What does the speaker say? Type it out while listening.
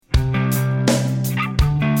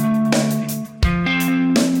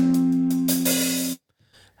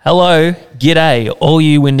Hello, g'day, all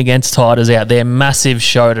you Wind Against Tiders out there. Massive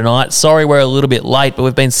show tonight. Sorry we're a little bit late, but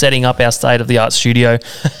we've been setting up our state-of-the-art studio.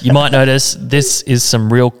 You might notice this is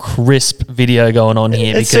some real crisp video going on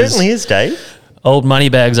here. It certainly is, Dave. Old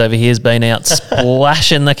Moneybags over here has been out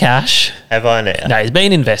splashing the cash. Have I now? No, he's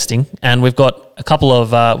been investing, and we've got a couple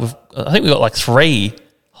of, I think we've got like 3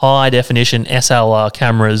 high-definition SLR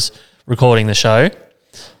cameras recording the show.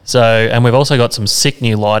 So, and we've also got some sick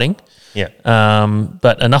new lighting. Yeah.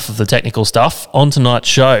 But enough of the technical stuff. On tonight's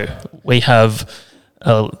show, we have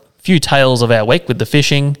a few tales of our week with the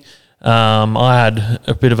fishing. I had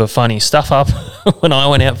a bit of a funny stuff up when I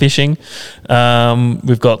went out fishing.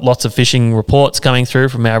 We've got lots of fishing reports coming through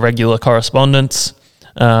from our regular correspondents.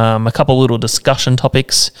 A couple little discussion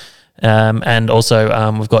topics. And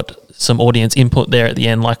also we've got some audience input there at the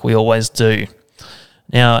end like we always do.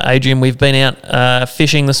 Now, Adrian, we've been out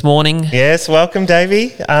fishing this morning. Yes, welcome, Davey.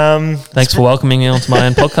 Thanks for welcoming me onto my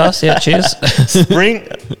own podcast. Yeah, cheers.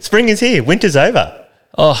 Spring is here. Winter's over.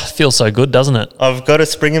 Oh, it feels so good, doesn't it? I've got a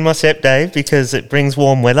spring in my step, Dave, because it brings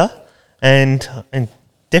warm weather, and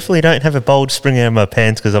definitely don't have a bold spring out of my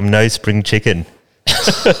pants because I'm no spring chicken.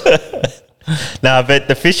 No, but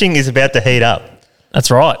the fishing is about to heat up.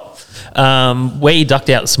 That's right. We ducked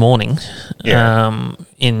out this morning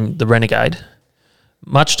in the Renegade.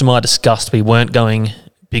 Much to my disgust, we weren't going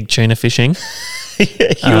big tuna fishing.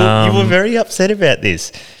 You were very upset about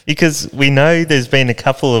this because we know there's been a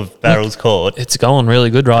couple of barrels caught. It's going really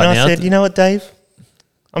good right now. I said, you know what, Dave?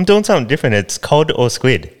 I'm doing something different. It's cod or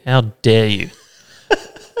squid. How dare you?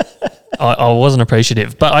 I wasn't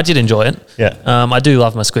appreciative, but I did enjoy it. Yeah. I do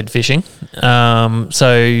love my squid fishing.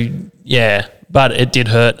 So, yeah, but it did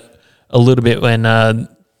hurt a little bit when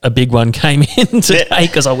a big one came in today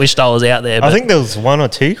because I wished I was out there. But I think there was 1 or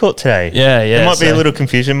 2 caught today. Yeah. There might be a little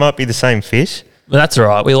confusion. Might be the same fish. But that's all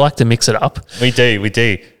right. We like to mix it up. We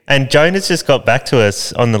do. And Jonas just got back to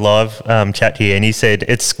us on the live chat here and he said,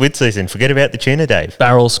 it's squid season. Forget about the tuna, Dave.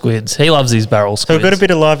 Barrel squids. He loves these barrel So squids. we've got a bit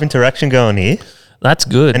of live interaction going here. That's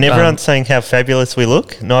good. And everyone's saying how fabulous we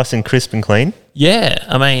look. Nice and crisp and clean. Yeah.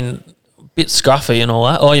 I mean, bit scruffy and all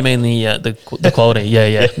that. Oh, you mean the quality?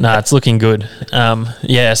 Yeah. No, it's looking good.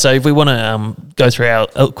 So if we want to go through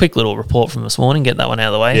a quick little report from this morning, get that one out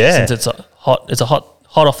of the way. Yeah. Since it's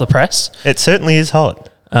hot off the press. It certainly is hot.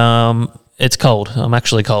 It's cold. I'm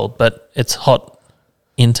actually cold, but it's hot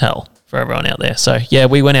intel for everyone out there. So yeah,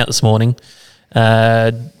 we went out this morning.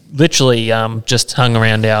 Literally just hung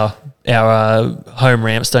around our home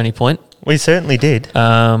ramp, Stony Point. We certainly did.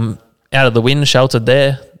 Out of the wind, sheltered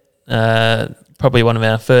there. Probably one of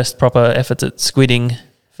our first proper efforts at squidding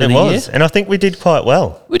for the year. And I think we did quite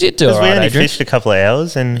well. We did do all right, because we only Adrian. fished a couple of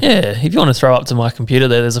hours. And Yeah, if you want to throw up to my computer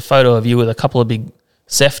there's a photo of you with a couple of big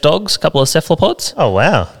ceph dogs, a couple of cephalopods. oh,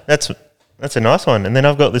 wow. That's a nice one. And then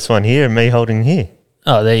I've got this one here and me holding here.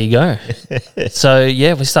 Oh, there you go. So,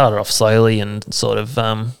 yeah, we started off slowly and sort of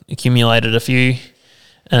accumulated a few.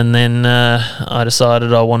 And then I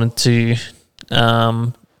decided I wanted to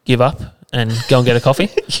give up and go and get a coffee.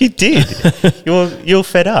 You did. You're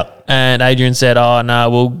fed up. And Adrian said, "Oh no,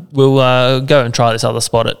 we'll go and try this other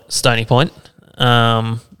spot at Stony Point,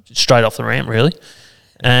 straight off the ramp, really."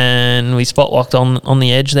 And we spot locked on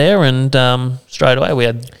the edge there, and straight away we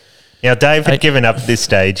had. Now, Dave had given up at this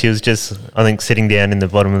stage. He was just, I think, sitting down in the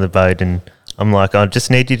bottom of the boat, and I'm like, I just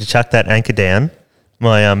need you to chuck that anchor down,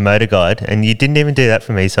 my motor guide, and you didn't even do that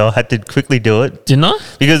for me, so I had to quickly do it. Didn't I?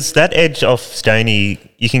 Because that edge off Stony,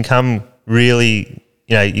 you can come really,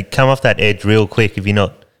 you come off that edge real quick if you're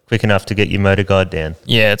not quick enough to get your motor guide down.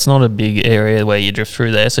 Yeah, it's not a big area where you drift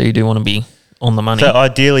through there, so you do want to be on the money. So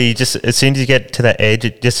ideally, you just, as soon as you get to that edge,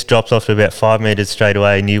 it just drops off to about 5 metres straight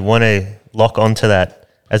away, and you want to lock onto that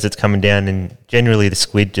as it's coming down, and generally the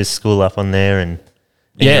squid just school up on there and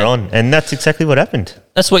you're on. And that's exactly what happened.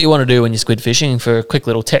 That's what you want to do when you're squid fishing. For a quick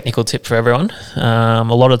little technical tip for everyone, a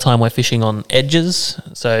lot of the time we're fishing on edges,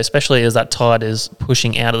 so especially as that tide is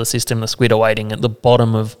pushing out of the system, the squid are waiting at the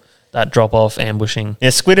bottom of that drop-off, ambushing.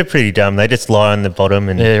 Yeah, squid are pretty dumb. They just lie on the bottom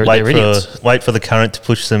and they're wait for the current to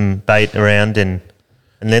push some bait around, and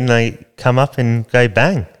then they come up and go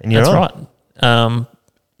bang, and you're on. That's right.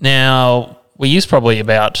 Now, we used probably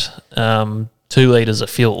about 2 litres of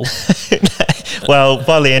fuel. Well,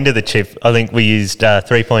 by the end of the trip, I think we used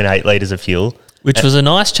 3.8 litres of fuel. Which was a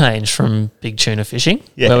nice change from big tuna fishing,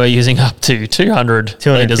 Yeah. where we're using up to 200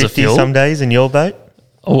 litres of fuel. some days in your boat.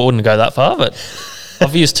 I wouldn't go that far, but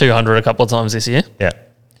I've used 200 a couple of times this year. Yeah.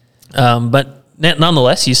 But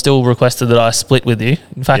nonetheless, you still requested that I split with you.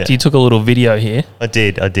 In fact, Yeah. you took a little video here. I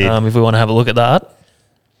did. If we want to have a look at that.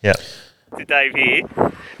 Yeah. Dave here.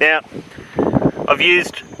 Now, I've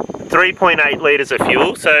used 3.8 litres of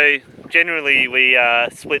fuel. So generally we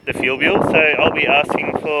split the fuel bill. So I'll be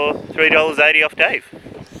asking for $3.80 off Dave.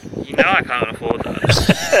 You know I can't afford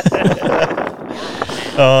that.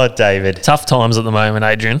 Oh, David. Tough times at the moment,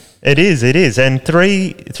 Adrian. It is. And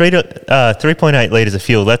 3.8 litres of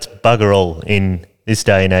fuel, that's bugger all in this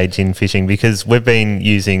day and age in fishing, because we've been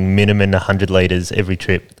using minimum 100 litres every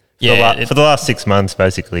trip for the last 6 months,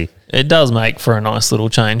 basically. It does make for a nice little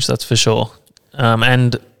change, that's for sure.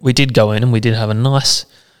 And we did go in and we did have a nice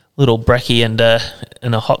little brekkie and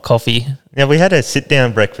a hot coffee. Yeah, we had a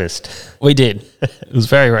sit-down breakfast. We did. It was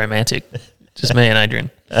very romantic. Just me and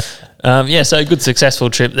Adrian. So good successful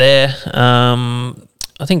trip there.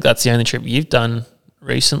 I think that's the only trip you've done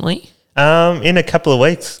recently. In a couple of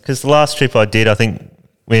weeks, because the last trip I did, I think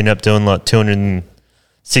we ended up doing like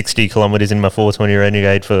 260 kilometres in my 420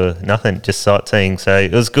 Renegade for nothing, just sightseeing. So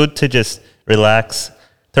it was good to just relax,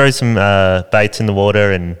 throw some baits in the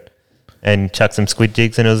water and chuck some squid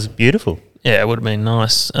jigs, and it was beautiful. Yeah, it would have been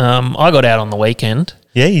nice. I got out on the weekend.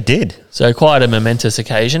 Yeah, you did. So quite a momentous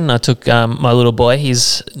occasion. I took my little boy,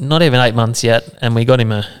 he's not even 8 months yet, and we got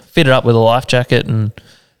him fitted up with a life jacket and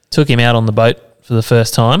took him out on the boat for the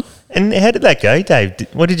first time. And how did that go, Dave?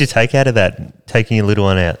 What did you take out of that, taking your little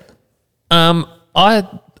one out?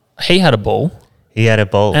 He had a ball. He had a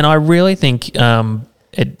ball. And I really think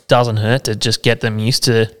it doesn't hurt to just get them used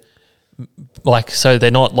to, so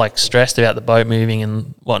they're not stressed about the boat moving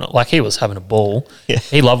and whatnot. Like, he was having a ball. Yeah.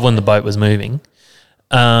 He loved when the boat was moving.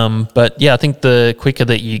 But yeah, I think the quicker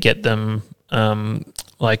that you get them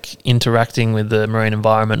interacting with the marine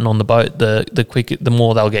environment and on the boat, the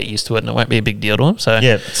more they'll get used to it, and it won't be a big deal to them. So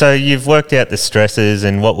yeah, so you've worked out the stresses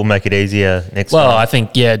and what will make it easier next time. Well, I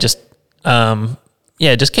think just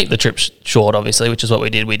keep the trip short, obviously, which is what we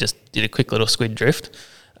did. We just did a quick little squid drift.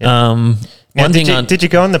 Now, did you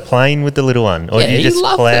go on the plane with the little one, or did you just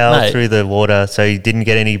plow through the water so you didn't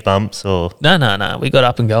get any bumps? Or No. We got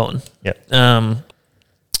up and going. Yeah.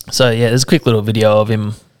 So yeah, there's a quick little video of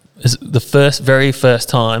him. It's the very first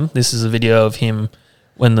time. This is a video of him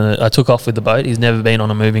when I took off with the boat. He's never been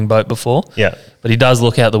on a moving boat before. Yeah. But he does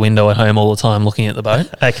look out the window at home all the time looking at the boat.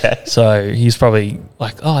 Okay. So he's probably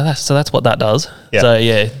like, oh, that's what that does. Yeah. So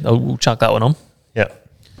yeah, we'll chuck that one on. Yeah.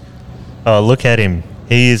 Oh, look at him.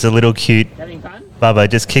 He is a little cute Bubba,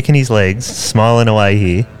 just kicking his legs, smiling away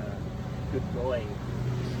here. Good boy.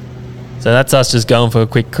 So that's us just going for a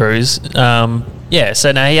quick cruise.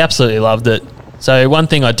 So no, he absolutely loved it. So one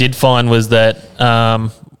thing I did find was that,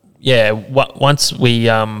 once we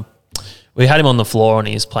had him on the floor on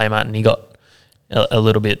his playmat and he got a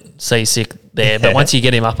little bit seasick there. But once you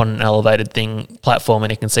get him up on an elevated platform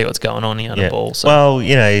and he can see what's going on, he had a ball. So. Well,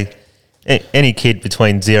 any kid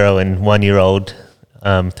between 0 and 1 year old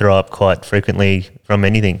throw up quite frequently from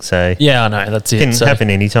anything. So yeah, I know, that's it. Can happen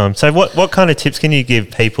anytime. So what kind of tips can you give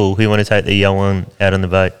people who want to take their young one out on the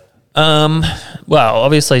boat? Well,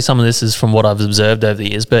 obviously some of this is from what I've observed over the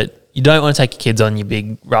years, but you don't want to take your kids on your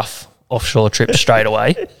big, rough offshore trip straight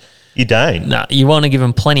away. You don't? No, you want to give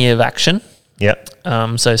them plenty of action. Yep.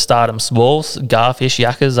 So start them small, garfish,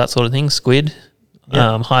 yakkers, that sort of thing, squid,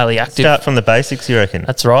 highly active. Start from the basics, you reckon?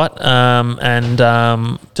 That's right. Did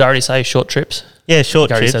I already say short trips? Yeah, short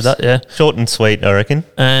trips. Said that, yeah. Short and sweet, I reckon.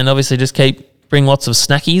 And obviously just bring lots of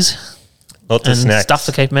snackies. Lots of snacks. Stuff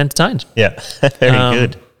to keep them entertained. Yeah, very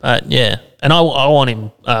good. Yeah, and I want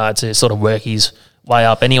him to sort of work his way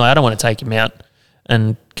up anyway. I don't want to take him out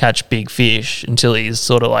and catch big fish until he's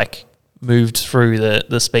sort of moved through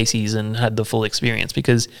the species and had the full experience,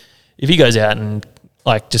 because if he goes out and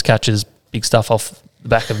just catches big stuff off the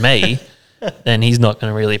back of me, then he's not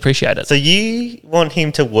going to really appreciate it. So you want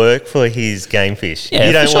him to work for his game fish? Yeah,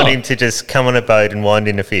 you don't want him to just come on a boat and wind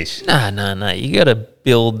in a fish? No. You got to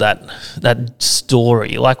build that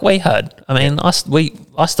story like we had. I mean, I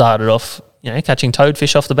started off, catching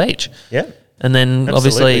toadfish off the beach. Yeah. And then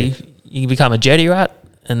absolutely. Obviously you become a jetty rat,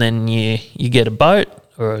 and then you get a boat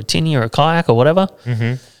or a tinny or a kayak or whatever.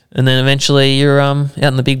 Mm-hmm. And then eventually you're out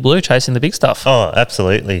in the big blue chasing the big stuff. Oh,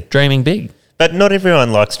 absolutely. Dreaming big. But not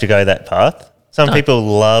everyone likes to go that path. Some people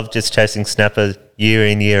love just chasing snapper year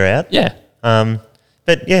in, year out. Yeah.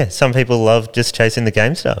 But yeah, some people love just chasing the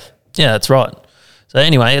game stuff. Yeah, that's right. So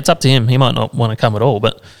anyway, it's up to him. He might not want to come at all,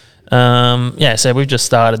 but so we've just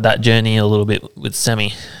started that journey a little bit with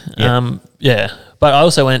Sammy. Yeah. But I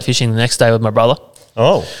also went fishing the next day with my brother.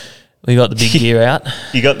 Oh. We got the big gear out.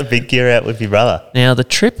 You got the big gear out with your brother. Now, the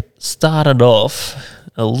trip started off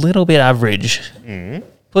a little bit average. Mm.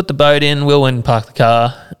 Put the boat in, Will went and parked the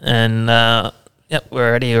car, and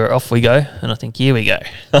we're ready, or off we go. And I think, here we go.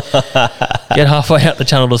 Get halfway out the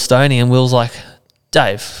channel to Stony, and Will's like,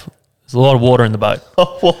 Dave, There's a lot of water in the boat.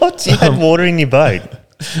 Oh, what? You had water in your boat?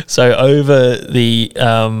 So over the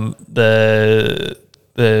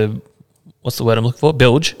what's the word I'm looking for?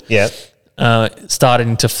 Bilge. Yeah.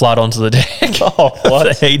 Starting to flood onto the deck. Oh, what?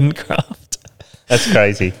 Of the Edencraft. That's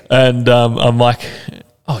crazy. And I'm like,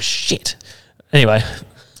 oh shit. Anyway,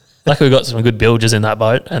 luckily we got some good bilges in that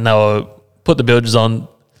boat, and they were put the bilges on.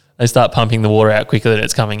 They start pumping the water out quicker than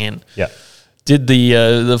it's coming in. Yeah. Did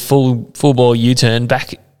the full ball U-turn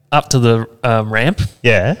back up to the ramp.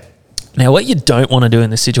 Yeah. Now, what you don't want to do in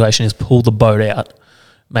this situation is pull the boat out,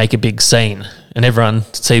 make a big scene, and everyone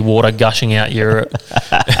see water gushing out your out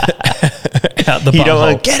the You don't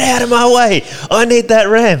butthole. want to get out of my way. I need that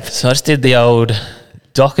ramp. So I just did the old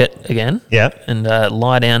docket again. Yeah. And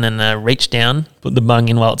lie down and reach down, put the bung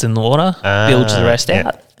in while it's in the water, bilge the rest yeah.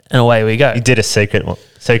 out, and away we go. You did a secret one.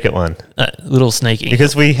 Little sneaky.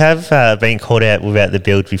 Because we have been caught out without the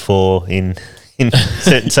bilge before in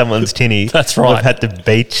certain someone's tinny. That's right. We've had to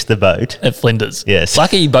beach the boat. At Flinders. Yes.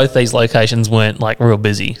 Lucky both these locations weren't like real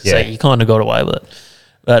busy, so Yeah. you kind of got away with it.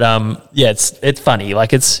 But yeah, it's funny.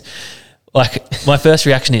 Like it's like my first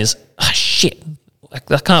reaction is, oh, shit. Like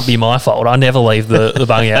that can't be my fault. I never leave the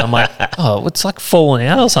bung out. I'm like, oh, it's like falling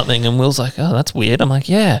out or something. And Will's like, oh, that's weird. I'm like,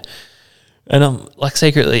 yeah. And I'm like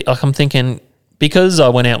secretly, like I'm thinking, because I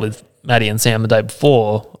went out with Maddie and Sam the day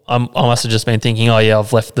before, I must have just been thinking, oh yeah,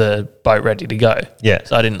 I've left the boat ready to go. Yeah.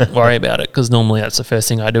 So I didn't worry about it, because normally that's the first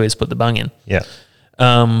thing I do is put the bung in. Yeah.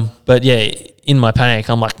 But yeah, in my panic,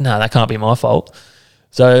 I'm like, no, that can't be my fault.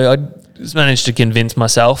 So I just managed to convince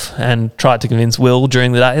myself and tried to convince Will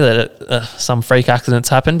during the day that some freak accidents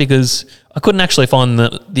happened, because I couldn't actually find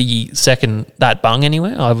that bung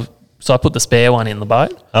anywhere. So I put the spare one in the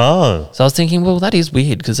boat. Oh, So I was thinking, well, that is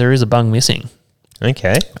weird, because there is a bung missing.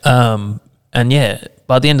 okay. And yeah,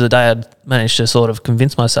 by the end of the day, I'd managed to sort of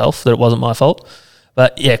convince myself that it wasn't my fault.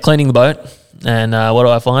 But yeah, cleaning the boat, and what do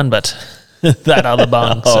I find but that other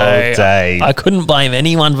bung? Oh, So Dave. I couldn't blame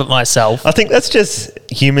anyone but myself. I think that's just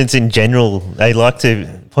humans in general. They like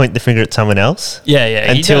to point the finger at someone else. Yeah,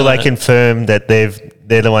 yeah. you Until don't they wanna- confirm that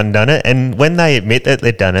they're the one done it. And when they admit that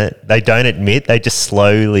they've done it, they don't admit. They just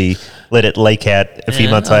slowly let it leak out a few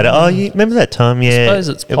Yeah, months later. Oh, you remember that time? Yeah. I suppose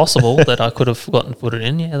it's possible that I could have forgotten to put it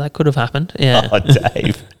in. Yeah, that could have happened. Yeah. Oh,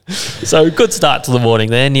 Dave. So good start to the morning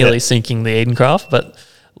there, nearly sinking the Edencraft, but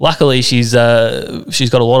luckily she's got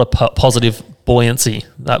a lot of positive buoyancy,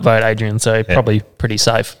 that boat, Adrian. So probably pretty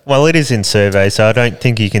safe. Well, it is in survey, so I don't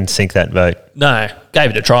think you can sink that boat. No, gave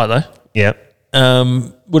it a try though. Yeah.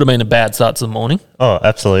 Would have been a bad start to the morning. Oh,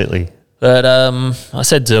 absolutely. But I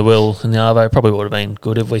said to Will in the Arvo, probably would have been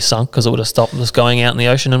good if we sunk, because it would have stopped us going out in the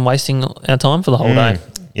ocean and wasting our time for the whole day.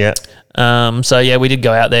 Yeah. So yeah, we did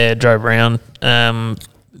go out there, drove around.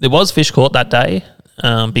 There was fish caught that day,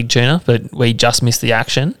 big tuna, but we just missed the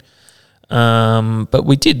action. But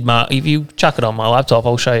we did mark. If you chuck it on my laptop,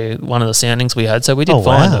 I'll show you one of the soundings we had. So we did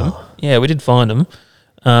find them. Yeah, we did find them.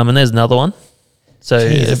 And there's another one. So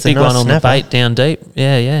Jeez, a that's big a nice one on snapper. the bait down deep.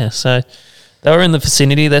 Yeah, yeah. So they were in the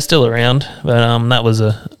vicinity. They're still around. But that was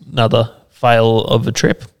another fail of a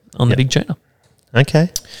trip on the big tuna.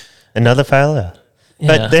 Okay. Another failure. Yeah.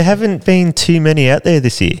 But there haven't been too many out there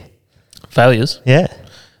this year. Failures. Yeah.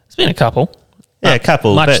 There's been a couple. Yeah, a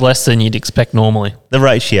couple. Much but less than you'd expect normally. the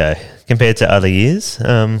ratio compared to other years,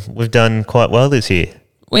 we've done quite well this year.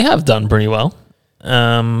 We have done pretty well.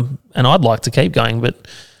 And I'd like to keep going, but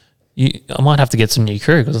I might have to get some new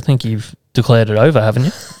crew, because I think you've declared it over, haven't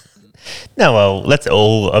you? No, well, that's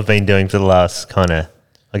all I've been doing for the last kind of,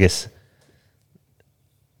 I guess,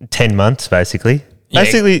 10 months, basically. Yeah.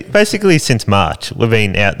 Basically since March, we've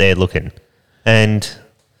been out there looking. And,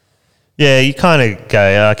 yeah, you kind of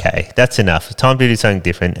go, okay, that's enough. It's time to do something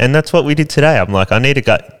different. And that's what we did today. I'm like, I need to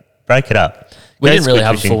go break it up. We Go didn't really squid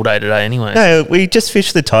have fishing. a full day today anyway. No, we just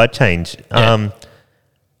fished the tide change. Yeah.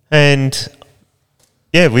 And,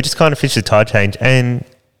 yeah, we just kind of fished the tide change. And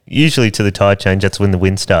usually to the tide change, that's when the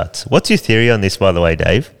wind starts. What's your theory on this, by the way,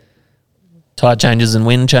 Dave? Tide changes and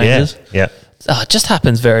wind changes. Yeah. Oh, it just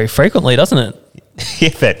happens very frequently, doesn't it? Yeah,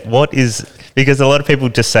 but what is... Because a lot of people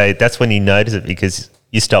just say that's when you notice it, because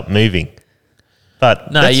you stop moving.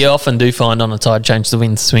 But No, you often do find on a tide change the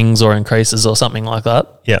wind swings or increases or something like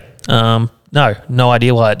that. Yeah. No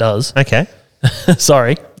idea why it does. Okay.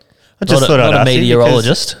 Sorry. I just thought I'd not a ask you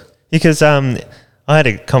meteorologist. Because I had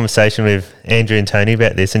a conversation with Andrew and Tony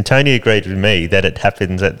about this, and Tony agreed with me that it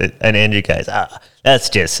happens and Andrew goes, that's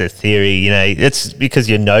just a theory, you know, it's because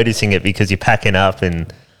you're noticing it because you're packing up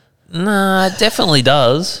and... Nah, it definitely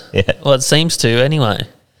does. Yeah. Well, it seems to anyway.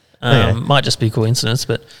 Okay. Might just be coincidence,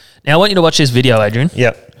 but now I want you to watch this video, Adrian,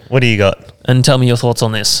 Yep. What do you got? and tell me your thoughts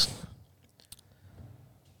on this.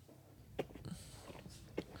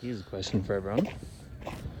 Here's a question for everyone.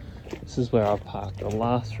 This is where I've parked the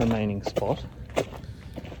last remaining spot.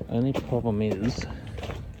 Only problem is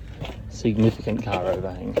significant car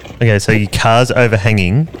overhang. Okay, so your car's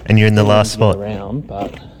overhanging and you're in the last spot. Around,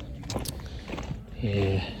 but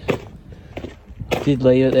yeah, I did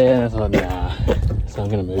leave it there and I thought, nah, so I'm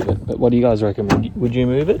going to move it. But what do you guys reckon? Would you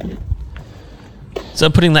move it? So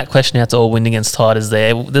putting that question out to all Wind Against Tide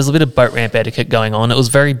there's a bit of boat ramp etiquette going on. It was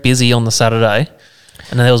very busy on the Saturday,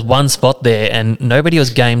 and there was one spot there and nobody was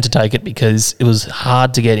game to take it because it was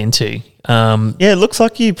hard to get into. Yeah, it looks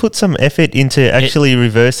like you put some effort into actually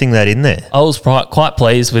reversing that in there. I was quite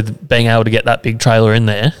pleased with being able to get that big trailer in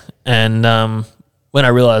there. And when I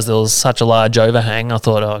realised there was such a large overhang, I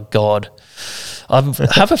thought, oh, God. I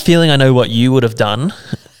have a feeling I know what you would have done.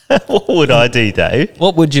 What would I do, Dave?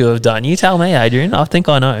 What would you have done? You tell me, Adrian. I think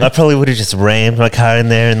I know. I probably would have just rammed my car in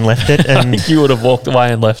there and left it. And you would have walked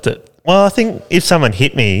away and left it. Well, I think if someone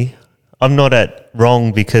hit me, I'm not at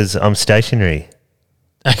wrong because I'm stationary.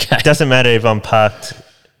 Okay. It doesn't matter if I'm parked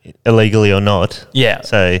illegally or not. Yeah.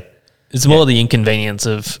 So it's more the inconvenience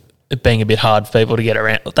of it being a bit hard for people to get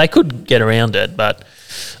around. They could get around it, but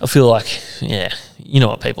I feel like, yeah, you know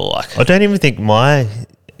what people are like. I don't even think my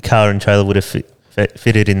car and trailer would have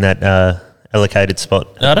fitted in that allocated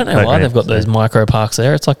spot. I don't know why they've got those micro parks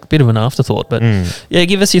there. It's like a bit of an afterthought. But yeah,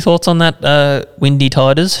 give us your thoughts on that, Windy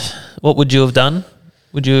Tiders. What would you have done?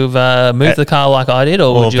 Would you have moved the car like I did,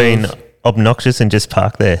 or would you been have obnoxious and just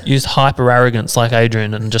parked there? Used hyper arrogance like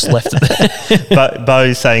Adrian and just left it there? But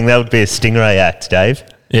Bo's saying that would be a stingray act, Dave.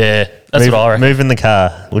 Yeah, that's what I reckon. Moving the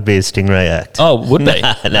car would be a stingray act. Oh, would be?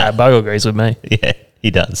 No, Bo agrees with me. Yeah, he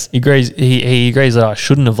does. He agrees. He agrees that I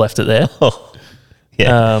shouldn't have left it there. Oh,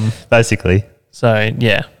 yeah. Basically. So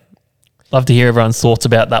yeah, love to hear everyone's thoughts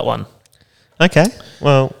about that one. Okay.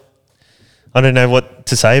 Well, I don't know what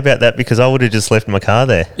to say about that because I would have just left my car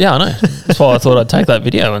there. Yeah, I know. That's why I thought I'd take that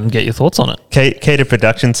video and get your thoughts on it. Keita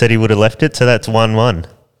Production said he would have left it, so that's 1-1.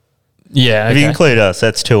 Yeah, okay. If you include us,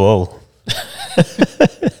 that's 2-2.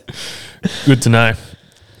 Good to know.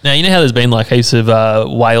 Now, you know how there's been like heaps of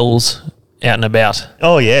whales out and about?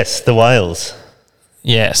 Oh, yes, the whales.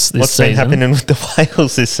 Yes, this What's season. been happening with the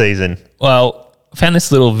whales this season? Well, I found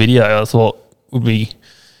this little video I thought would be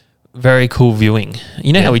very cool viewing.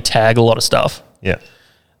 You know how we tag a lot of stuff? Yeah.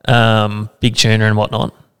 Big tuna and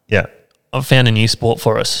whatnot. Yeah. I've found a new sport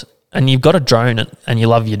for us. And you've got a drone and you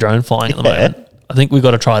love your drone flying at the moment. I think we've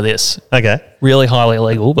got to try this. Okay. Really highly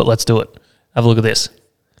illegal, but let's do it. Have a look at this.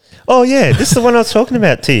 Oh, yeah. This is the one I was talking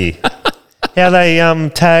about to you. How they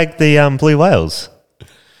tagged the blue whales.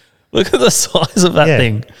 Look at the size of that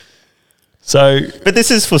thing. So, but this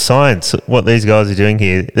is for science, what these guys are doing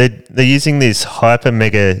here. They're using this hyper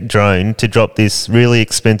mega drone to drop this really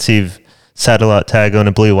expensive satellite tag on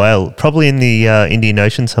a blue whale, probably in the Indian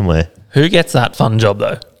Ocean somewhere. Who gets that fun job,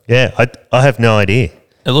 though? Yeah, I have no idea.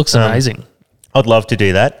 It looks amazing. I'd love to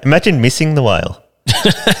do that. Imagine missing the whale.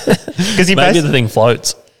 Because maybe the thing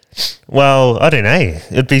floats. Well, I don't know.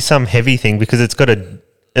 It'd be some heavy thing because it's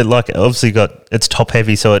top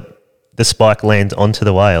heavy, so the spike lands onto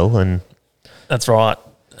the whale, and that's right.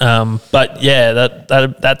 But yeah,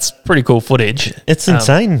 that's pretty cool footage. It's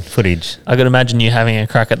insane footage. I could imagine you having a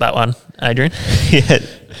crack at that one, Adrian. Yeah.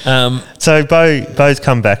 So Bo's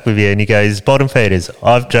come back with you and he goes, bottom feeders,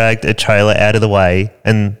 I've dragged a trailer out of the way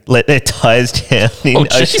and let their tyres down in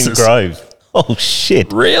Ocean Grove. Oh,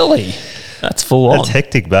 shit. Really? That's full on. That's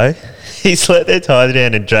hectic, Bo. He's let their tyres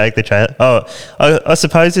down and dragged the trailer. Oh, I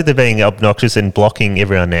suppose if they're being obnoxious and blocking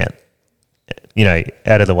everyone out,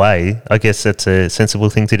 out of the way, I guess that's a sensible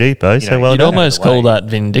thing to do, Bo. So well done. You'd almost call that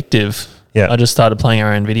vindictive. Yeah. I just started playing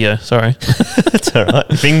our own video. Sorry. That's all right.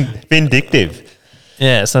 Vindictive.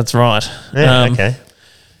 Yes, that's right. Yeah, okay.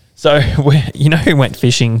 So, who went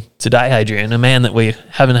fishing today, Adrian? A man that we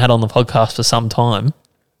haven't had on the podcast for some time.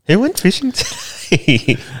 Who went fishing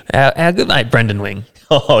today? Our good mate, Brendan Wing.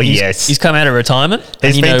 Oh, yes. He's come out of retirement.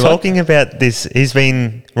 He's been talking about this. He's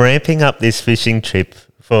been ramping up this fishing trip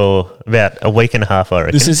for about a week and a half, I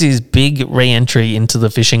reckon. This is his big re-entry into the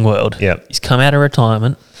fishing world. Yep. He's come out of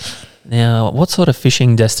retirement. Now, what sort of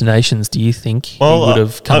fishing destinations do you think he would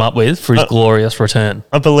have come up with for his glorious return?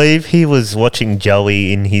 I believe he was watching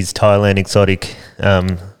Joey in his Thailand exotic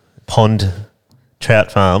pond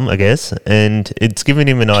trout farm, I guess, and it's given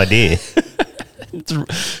him an idea.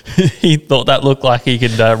 He thought that looked like he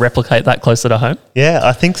could replicate that closer to home? Yeah,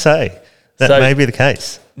 I think so. That may be the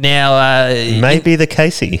case. Now, maybe the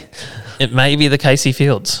Casey. It may be the Casey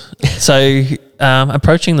Fields. So,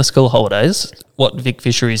 approaching the school holidays, what Vic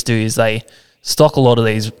Fisheries do is they stock a lot of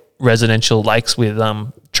these residential lakes with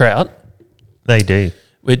trout. They do.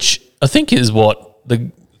 Which I think is what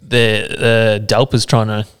the the Delp is trying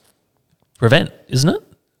to prevent, isn't it?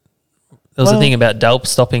 There was a thing about Delp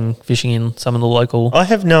stopping fishing in some of the local... I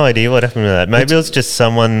have no idea what happened with that. Maybe it was just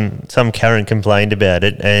some Karen complained about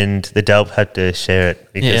it and the Delp had to share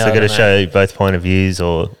it because they've got to show both point of views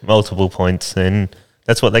or multiple points, and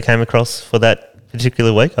that's what they came across for that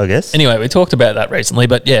particular week, I guess. Anyway, we talked about that recently,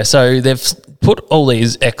 but yeah, so they've put all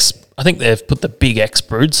these I think they've put the big X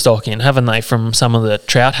brood stock in, haven't they, from some of the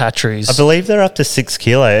trout hatcheries? I believe they're up to 6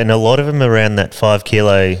 kilo, and a lot of them are around that 5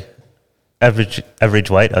 kilo average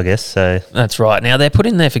weight, I guess. So that's right. Now they're put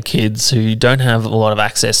in there for kids who don't have a lot of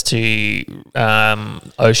access to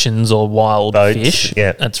oceans or wild boats, fish.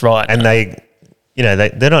 Yeah, that's right. And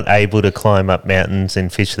they're not able to climb up mountains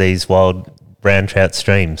and fish these wild brown trout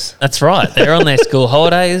streams. That's right. They're on their school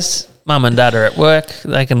holidays. Mum and dad are at work.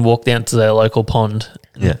 They can walk down to their local pond,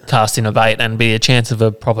 and cast in a bait, and be a chance of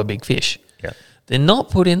a proper big fish. Yeah, they're not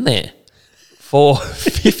put in there for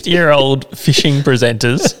 50-year-old fishing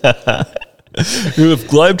presenters who have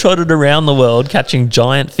globetrotted around the world catching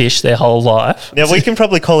giant fish their whole life. Now, we can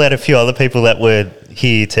probably call out a few other people that were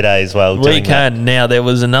here today as well. We can. That. Now, there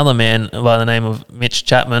was another man by the name of Mitch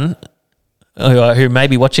Chapman who may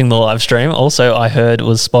be watching the live stream. Also, I heard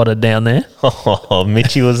was spotted down there. Oh,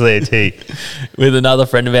 Mitchy was there too. With another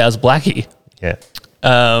friend of ours, Blackie. Yeah.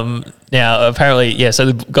 Now, apparently,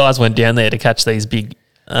 so the guys went down there to catch these big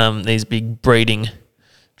breeding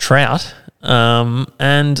trout.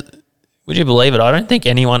 And would you believe it? I don't think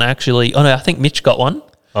anyone actually... Oh, no, I think Mitch got one.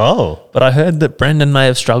 Oh. But I heard that Brendan may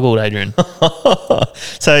have struggled, Adrian.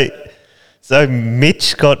 So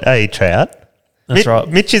Mitch got a trout. That's right.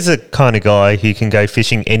 Mitch is a kind of guy who can go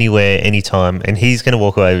fishing anywhere, anytime, and he's going to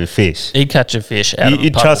walk away with fish. He'd catch a fish out of the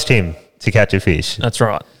You'd trust him to catch a fish. That's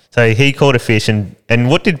right. So he caught a fish, and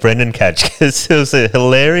what did Brendan catch? Because it was a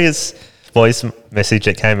hilarious voice message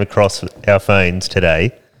that came across our phones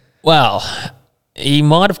today. Well, he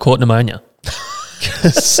might have caught pneumonia.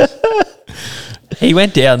 He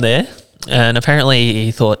went down there, and apparently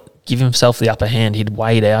he thought, give himself the upper hand. He'd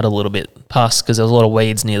wade out a little bit past, because there was a lot of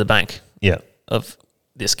weeds near the bank. Yeah. Of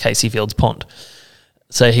this Casey Fields pond.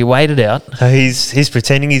 So he waded out. So he's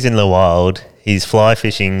pretending he's in the wild. He's fly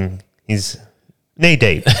fishing. He's knee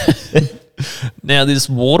deep. Now, this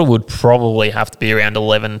water would probably have to be around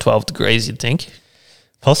 11, 12 degrees, you'd think.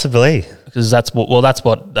 Possibly. Because that's what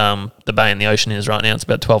the bay and the ocean is right now. It's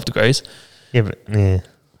about 12 degrees. Yeah, but yeah.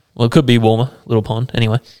 Well, it could be warmer, little pond.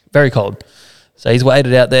 Anyway, very cold. So he's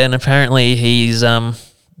waded out there, and apparently he's gone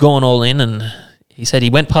all in, and he said he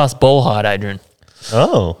went past ball height, Adrian.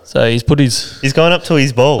 Oh. So he's gone up to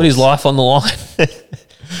his balls. Put his life on the line.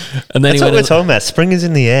 And then that's what we're talking about. Spring is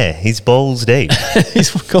in the air. He's balls deep.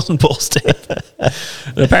 He's gone balls deep.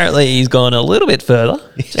 And apparently he's gone a little bit further.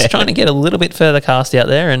 Yeah. Just trying to get a little bit further cast out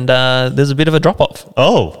there, and there's a bit of a drop-off.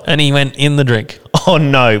 Oh. And he went in the drink. Oh,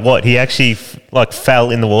 no. What? He actually,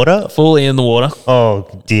 fell in the water? Fully in the water.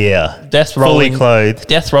 Oh, dear. Fully clothed.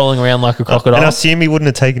 Death rolling around like a crocodile. And I assume he wouldn't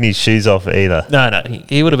have taken his shoes off either. No.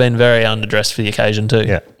 He would have been very underdressed for the occasion too.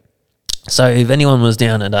 Yeah. So if anyone was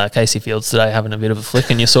down at Casey Fields today having a bit of a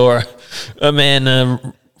flick, and you saw a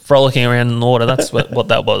man frolicking around in the water, that's what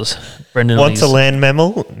that was. Brendan, once a land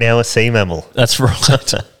mammal, now a sea mammal. That's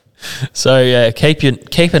right. So keep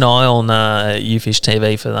an eye on UFish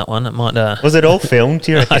TV for that one. It might. Was it all filmed?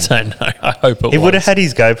 Do you reckon? I don't know. I hope it was. He would have had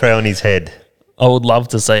his GoPro on his head. I would love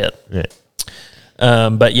to see it. Yeah.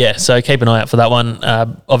 But yeah, so keep an eye out for that one.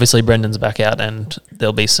 Obviously, Brendan's back out, and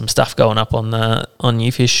there'll be some stuff going up on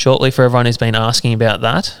UFish shortly for everyone who's been asking about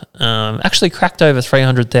that. Actually cracked over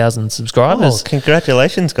 300,000 subscribers. Oh,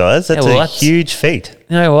 congratulations, guys. That's a huge feat.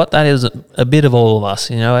 You know what? That is a bit of all of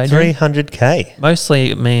us, Adrian? 300K.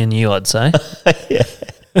 Mostly me and you, I'd say. Yeah.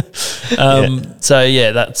 So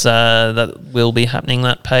yeah, that will be happening.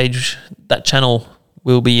 That page, that channel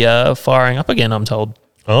will be firing up again, I'm told.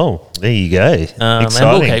 Oh, there you go.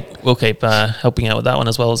 Exciting. And we'll keep helping out with that one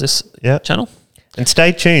as well as this channel. And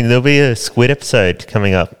stay tuned. There'll be a squid episode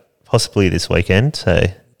coming up possibly this weekend. So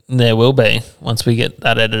there will be once we get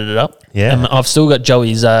that edited up. Yeah. And I've still got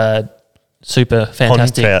Joey's super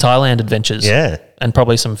fantastic Thailand adventures. Yeah. And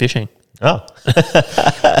probably some fishing. Oh.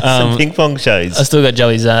 Some ping pong shows. I still got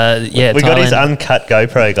Joey's, We got his uncut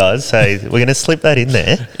GoPro, guys, so we're going to slip that in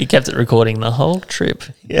there. He kept it recording the whole trip.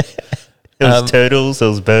 Yeah. There was turtles, there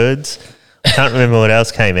was birds. I can't remember what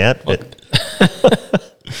else came out, but...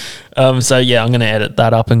 So, yeah, I'm going to edit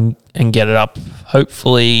that up and get it up,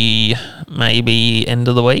 hopefully maybe end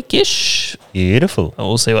of the week-ish. Beautiful.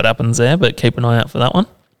 We'll see what happens there, but keep an eye out for that one.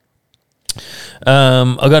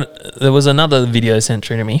 There was another video sent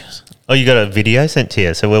through to me. Oh, you got a video sent to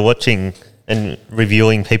you, so we're watching and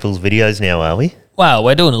reviewing people's videos now, are we? Wow,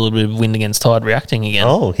 we're doing a little bit of wind against tide reacting again.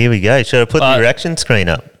 Oh, here we go. Should I put the reaction screen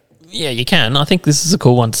up? Yeah, you can. I think this is a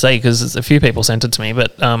cool one to say because a few people sent it to me,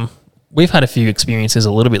 but we've had a few experiences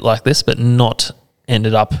a little bit like this, but not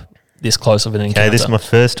ended up this close of an encounter. Okay, this is my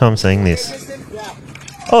first time seeing this.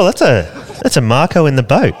 Oh, that's a Marco in the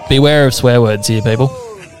boat. Beware of swear words here, people.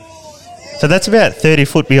 So that's about 30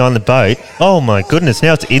 foot behind the boat. Oh my goodness,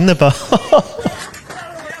 now it's in the boat.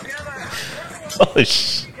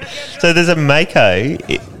 So there's a Mako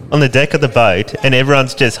on the deck of the boat and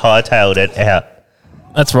everyone's just hightailed it out.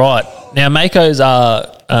 That's right. Now, Makos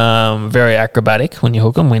are very acrobatic when you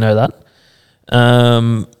hook them. We know that.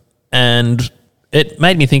 And it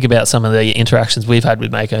made me think about some of the interactions we've had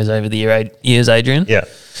with Makos over the years, Adrian. Yeah.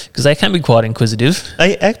 Because they can be quite inquisitive.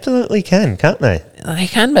 They absolutely can, can't they? They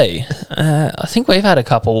can be. I think we've had a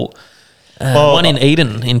couple. One in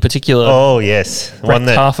Eden in particular. Oh, yes. One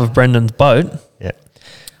that half of Brendan's boat. Yeah.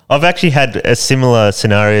 I've actually had a similar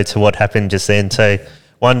scenario to what happened just then. So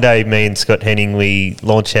one day, me and Scott Henning, we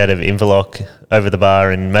launched out of Inverloch over the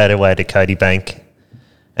bar and made our way to Cody Bank.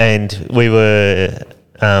 And we were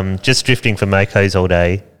just drifting for Makos all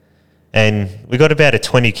day. And we got about a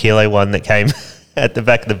 20 kilo one that came at the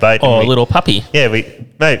back of the boat. Oh, a little puppy. Yeah,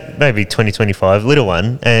 maybe 20, 25, little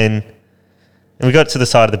one. And we got to the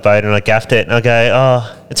side of the boat and I gaffed it and I go,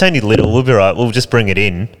 oh, it's only little, we'll be right, we'll just bring it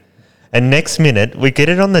in. And next minute, we get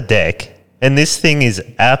it on the deck and this thing is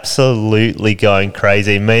absolutely going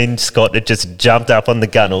crazy. Me and Scott had just jumped up on the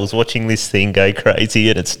gunnels watching this thing go crazy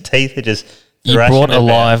and its teeth are just You brought a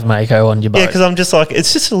live Mako on your boat. Yeah, because I'm just like,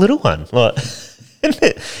 it's just a little one. Like,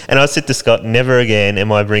 and I said to Scott, never again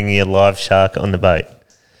am I bringing a live shark on the boat.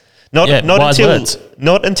 Not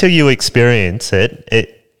until you experience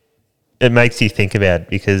it. It makes you think about it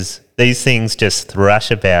because these things just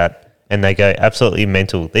thrash about and they go absolutely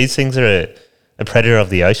mental. These things are a predator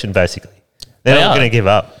of the ocean, basically. They're not going to give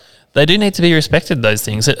up. They do need to be respected, those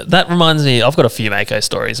things. That reminds me, I've got a few Mako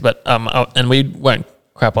stories, but and we won't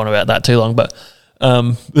crap on about that too long, but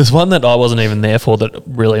there's one that I wasn't even there for that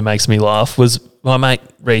really makes me laugh was my mate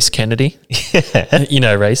Reese Kennedy. Yeah. You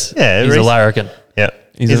know Reese? Yeah. He's a larrikin. Yeah.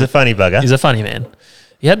 He's a funny bugger. He's a funny man.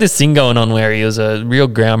 He had this thing going on where he was a real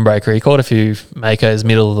groundbreaker. He caught a few Makos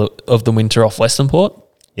middle of the winter off Western Port.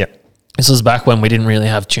 Yep. This was back when we didn't really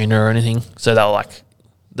have tuna or anything, so they were like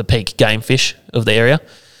the peak game fish of the area.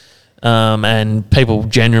 And people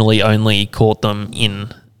generally only caught them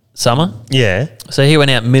in summer. Yeah. So he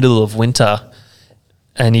went out middle of winter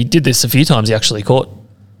and he did this a few times. He actually caught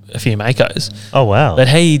a few Makos. Oh, wow. But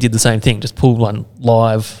he did the same thing, just pulled one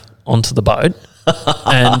live onto the boat.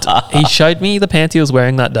 And he showed me the pants he was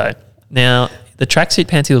wearing that day. Now, the tracksuit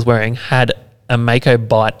pants he was wearing had a Mako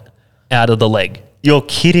bite out of the leg. You're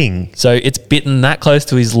kidding. So it's bitten that close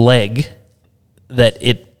to his leg that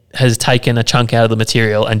it has taken a chunk out of the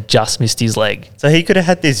material and just missed his leg. So he could have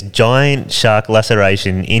had this giant shark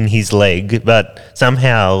laceration in his leg, but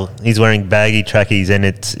somehow he's wearing baggy trackies and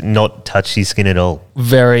it's not touched his skin at all.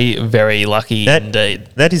 Very, very lucky indeed.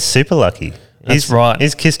 That is super lucky. That's right.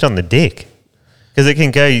 He's kissed on the dick because it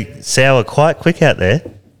can go sour quite quick out there.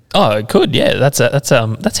 Oh, it could, yeah. That's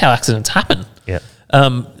how accidents happen. Yeah.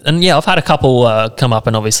 And yeah, I've had a couple come up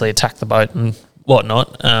and obviously attack the boat and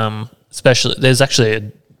whatnot. Especially, there's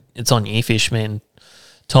actually it's on Yearfish, man.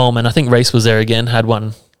 Tom, and I think Reese was there again, had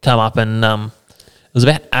one come up and it was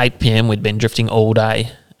about 8 p.m. We'd been drifting all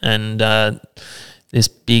day and this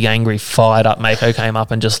big, angry, fired up Mako came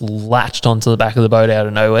up and just latched onto the back of the boat out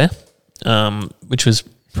of nowhere, which was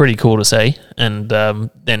pretty cool to see. And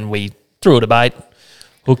then we threw it a bait,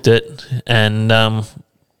 hooked it, and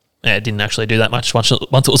it didn't actually do that much. Once it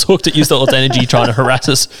was hooked, it used all its energy trying to harass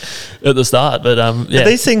us at the start. But yeah. But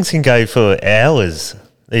these things can go for hours,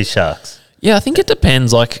 these sharks. Yeah, I think it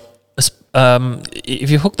depends. Like, if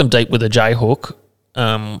you hook them deep with a J hook,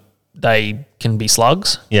 they can be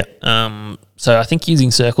slugs. Yeah. So I think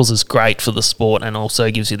using circles is great for the sport and also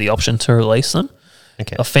gives you the option to release them.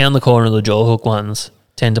 Okay. I found the corner of the jaw hook ones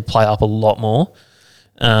tend to play up a lot more.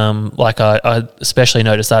 Like I especially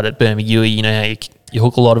noticed that at Burma Yui, you know how you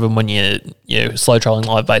hook a lot of them when you're slow trolling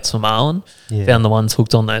live baits for marlin. Yeah. Found the ones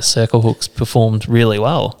hooked on those circle hooks performed really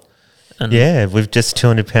well. And yeah, with just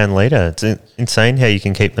 200-pound leader. It's insane how you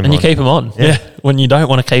can keep them on. And you keep them on. Yeah. When you don't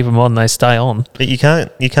want to keep them on, they stay on. But you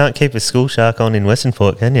can't keep a school shark on in Western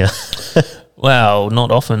Port, can you? Well,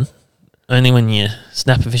 not often. Only when you're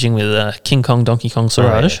snapper fishing with King Kong, Donkey Kong,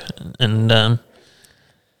 Suraj. Oh, yeah. And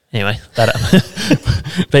anyway,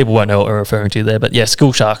 that people won't know what we're referring to there. But yeah,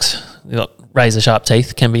 school sharks, they've got razor sharp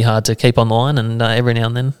teeth, can be hard to keep on the line. And every now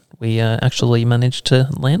and then we actually manage to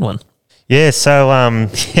land one. Yeah, so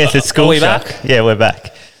the school we shark. back? Yeah, we're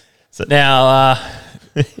back. Now,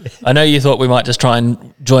 I know you thought we might just try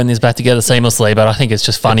and join this back together seamlessly, but I think it's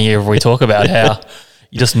just funnier if we talk about how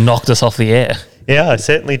you just knocked us off the air. Yeah, I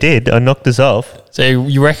certainly did. I knocked us off. So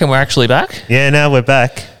you reckon we're actually back? Yeah, now we're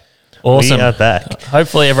back. Awesome. We are back.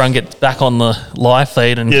 Hopefully everyone gets back on the live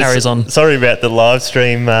feed and carries on. Sorry about the live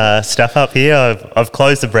stream stuff up here. I've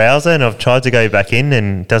closed the browser and I've tried to go back in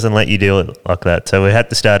and it doesn't let you do it like that. So we had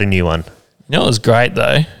to start a new one. You know, it was great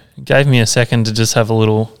though. It gave me a second to just have a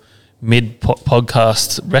little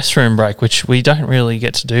mid-podcast restroom break, which we don't really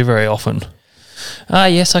get to do very often.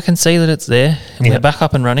 Yes, I can see that it's there. And we're back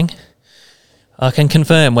up and running. I can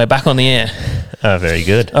confirm we're back on the air. Oh, very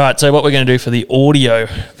good. All right, so what we're going to do for the audio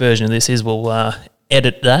version of this is we'll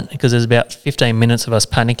edit that because there's about 15 minutes of us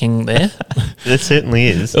panicking there. It certainly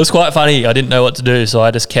is. It was quite funny. I didn't know what to do, so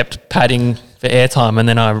I just kept padding for airtime, and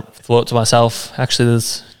then I thought to myself, actually,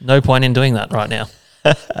 there's no point in doing that right now.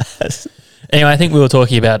 Anyway, I think we were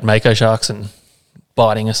talking about mako sharks and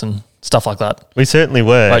biting us and stuff like that. We certainly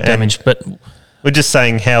were. Boat damage, but we're just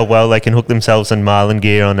saying how well they can hook themselves in marlin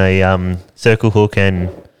gear on a circle hook,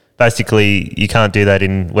 and basically you can't do that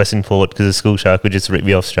in Western Port because a school shark would just rip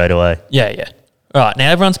you off straight away. Yeah. All right,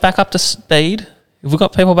 now everyone's back up to speed. Have we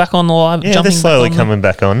got people back on the live? Yeah, they're slowly coming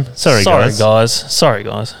back on. Sorry,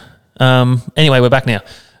 guys. Anyway, we're back now.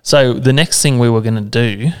 So the next thing we were going to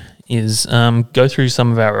do is go through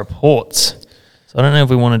some of our reports. So I don't know if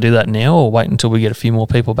we want to do that now or wait until we get a few more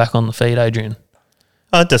people back on the feed, Adrian.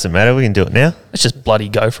 Oh, it doesn't matter. We can do it now. Let's just bloody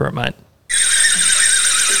go for it, mate.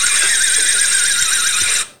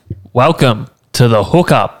 Welcome to the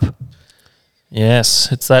hookup.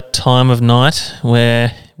 Yes, it's that time of night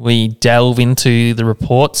where we delve into the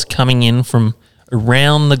reports coming in from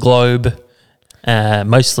around the globe,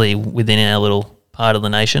 mostly within our little part of the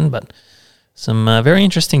nation, but some very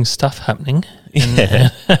interesting stuff happening. Yeah.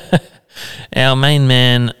 Our main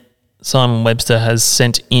man, Simon Webster, has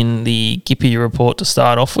sent in the Gippy report to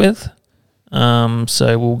start off with.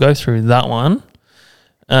 So we'll go through that one.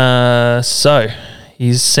 So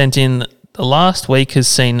he's sent in, the last week has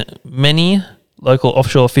seen many local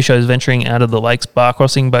offshore fishers venturing out of the lakes, bar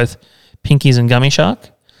crossing both pinkies and gummy shark,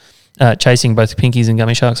 chasing both pinkies and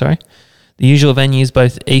gummy shark, sorry. The usual venues,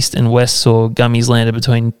 both east and west, saw gummies landed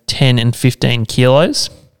between 10 and 15 kilos.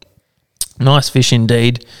 Nice fish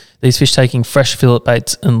indeed. These fish taking fresh fillet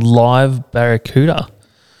baits and live barracuda.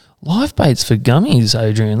 Live baits for gummies,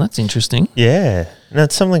 Adrian. That's interesting. Yeah.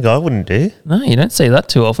 That's something I wouldn't do. No, you don't see that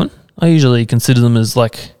too often. I usually consider them as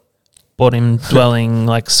like bottom-dwelling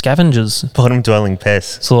like scavengers. Bottom-dwelling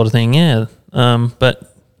pests. Sort of thing, yeah.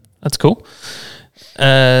 But that's cool.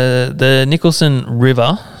 The Nicholson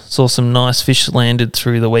River saw some nice fish landed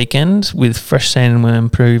through the weekend, with fresh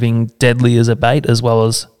sandworm proving deadly as a bait, as well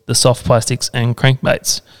as the soft plastics and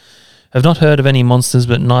crankbaits. I've not heard of any monsters,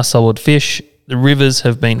 but nice solid fish. The rivers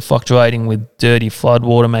have been fluctuating with dirty flood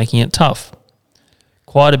water, making it tough.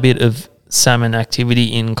 Quite a bit of salmon activity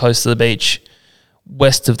in close to the beach,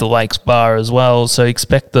 west of the Lakes Bar as well, so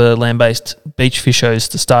expect the land-based beach fishers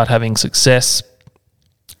to start having success.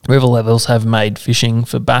 River levels have made fishing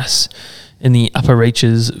for bass in the upper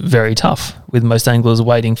reaches very tough, with most anglers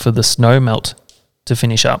waiting for the snow melt to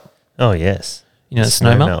finish up. Oh, yes. You know the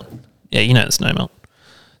snow melt? Yeah, you know the snow melt.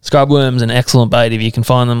 Scrubworm's an excellent bait if you can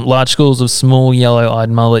find them. Large schools of small yellow-eyed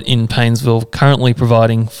mullet in Paynesville currently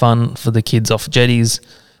providing fun for the kids off jetties.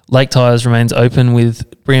 Lake Tyers remains open,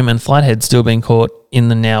 with bream and flathead still being caught in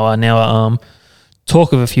the Nowa arm.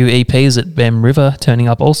 Talk of a few EPs at Bem River turning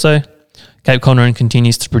up also. Cape Conarin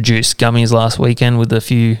continues to produce gummies last weekend, with a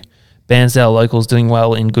few Bairnsdale locals doing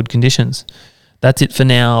well in good conditions. That's it for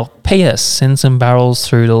now. P.S. Send some barrels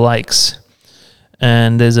through the lakes.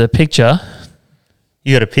 And there's a picture.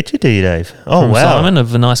 You got a picture, do you, Dave? Oh, from wow. Simon,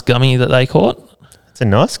 of a nice gummy that they caught. It's a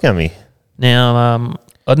nice gummy. Now,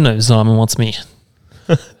 I don't know if Simon wants me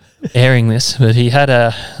airing this, but he had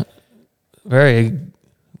a very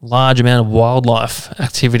large amount of wildlife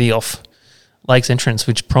activity off Lake's entrance,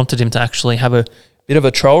 which prompted him to actually have a bit of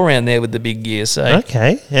a troll around there with the big gear. So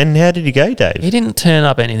okay, and how did he go, Dave? He didn't turn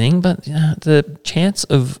up anything, but the chance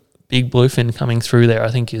of big bluefin coming through there,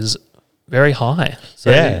 I think, is very high. So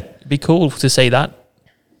it'd be cool to see that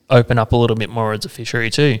open up a little bit more as a fishery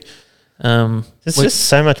too. There's just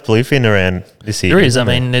so much bluefin around this year. There is. I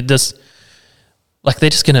mean, they're just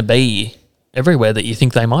going to be everywhere that you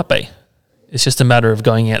think they might be. It's just a matter of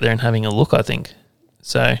going out there and having a look, I think.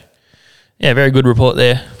 So, yeah, very good report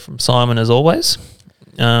there from Simon as always.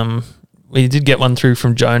 We did get one through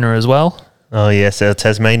from Jonah as well. Oh, yes, our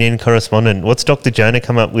Tasmanian correspondent. What's Dr. Jonah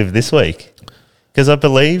come up with this week? Because I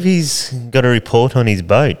believe he's got a report on his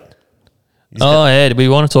boat. Yeah. Do we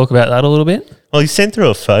want to talk about that a little bit? Well, he sent through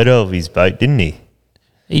a photo of his boat, didn't he?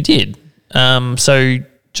 He did. So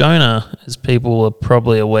Jonah, as people are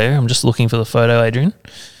probably aware, I'm just looking for the photo, Adrian,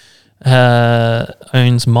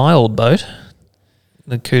 owns my old boat,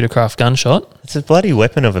 the Coodercraft Gunshot. It's a bloody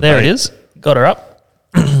weapon of a boat. There it is. Got her up.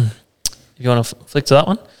 If you want to flick to that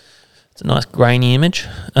one. It's a nice grainy image.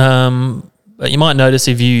 But you might notice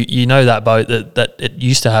if you know that boat that it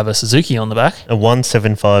used to have a Suzuki on the back. A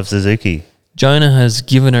 175 Suzuki. Jonah has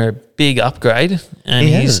given her a big upgrade and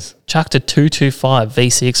he's chucked a 225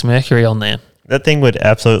 V6 Mercury on there. That thing would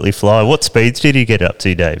absolutely fly. What speeds did he get up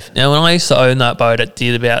to, Dave? Now, when I used to own that boat, it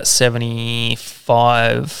did about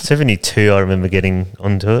 75. 72, I remember getting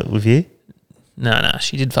onto it with you. No,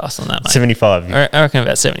 she did faster than that, mate. 75. I reckon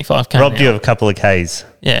about 75 km. Robbed you of a couple of Ks.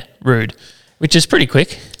 Yeah, rude. Which is pretty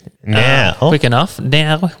quick. Now. Quick enough.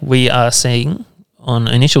 Now we are seeing on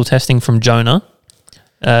initial testing from Jonah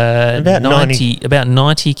about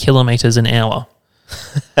 90 kilometres an hour.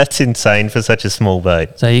 That's insane for such a small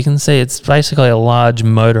boat. So you can see it's basically a large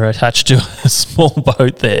motor attached to a small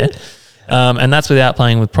boat there. And that's without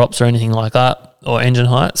playing with props or anything like that or engine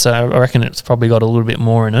height. So I reckon it's probably got a little bit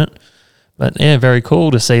more in it. But yeah, very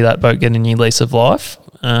cool to see that boat get a new lease of life.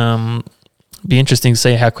 Be interesting to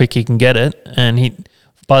see how quick he can get it. And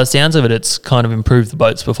by the sounds of it, it's kind of improved the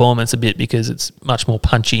boat's performance a bit because it's much more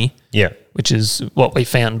punchy. Yeah. Which is what we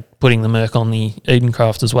found putting the Merc on the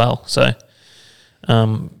Edencraft as well. So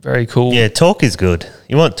very cool. Yeah, torque is good.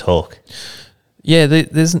 You want torque. Yeah,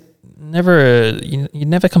 there's never you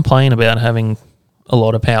never complain about having a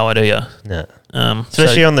lot of power, do you? No.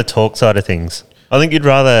 Especially on the torque side of things. I think you'd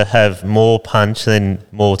rather have more punch than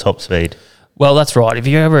more top speed. Well, that's right. If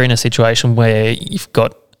you're ever in a situation where you've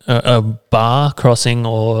got a bar crossing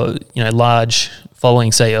or large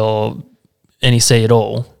following sea or any sea at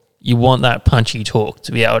all, you want that punchy torque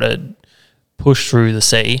to be able to push through the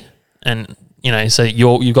sea, and so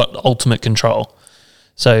you've got ultimate control.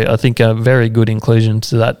 So I think a very good inclusion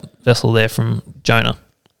to that vessel there from Jonah.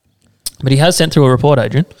 But he has sent through a report,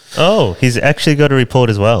 Adrian. Oh, he's actually got a report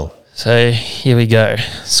as well. So here we go.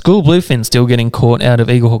 School bluefin still getting caught out of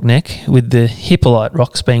Eaglehook Neck, with the Hippolyte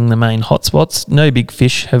rocks being the main hotspots. No big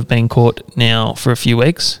fish have been caught now for a few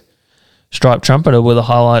weeks. Striped trumpeter were the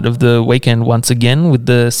highlight of the weekend once again, with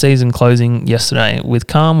the season closing yesterday. With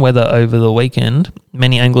calm weather over the weekend,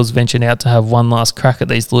 many anglers ventured out to have one last crack at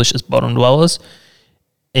these delicious bottom dwellers.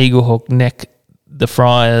 Eaglehook Neck, the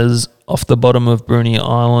Friars off the bottom of Bruny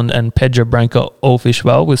Island, and Pedra Branca all fish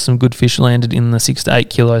well, with some good fish landed in the 6 to 8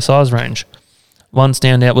 kilo size range. One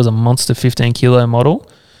standout was a monster 15 kilo model,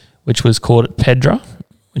 which was caught at Pedra,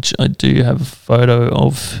 which I do have a photo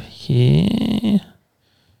of here.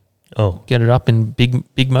 Oh, get it up in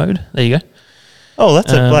big mode. There you go. Oh,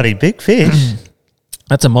 that's a bloody big fish.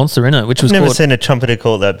 That's a monster, innit? Which was never seen a trumpeter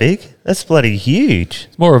caught that big. That's bloody huge.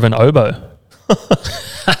 It's more of an oboe.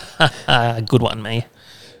 Good one, me.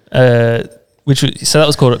 So that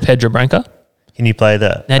was called at Pedra Branca. Can you play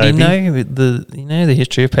that? Now, do you know the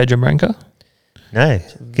history of Pedra Branca? No.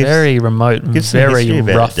 Very remote, very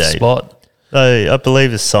rough spot. I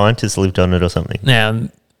believe a scientist lived on it or something. Now,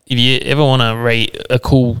 if you ever want to read a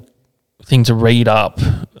cool thing to read up,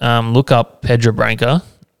 look up Pedra Branca.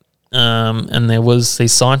 And there was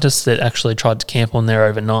these scientists that actually tried to camp on there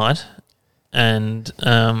overnight, and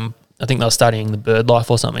I think they were studying the bird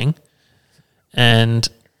life or something. And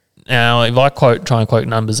now, if I try and quote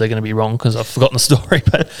numbers, they're going to be wrong because I've forgotten the story.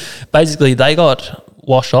 But basically, they got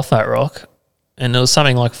washed off that rock, and there was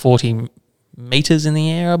something like 40 meters in the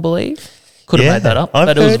air, I believe. Could have made that up,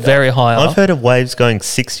 but it was very high up. I've heard of waves going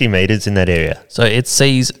 60 meters in that area. So it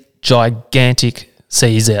sees gigantic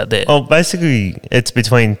seas out there. Oh, basically, it's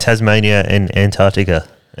between Tasmania and Antarctica,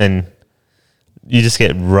 and you just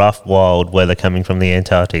get rough, wild weather coming from the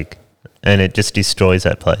Antarctic, and it just destroys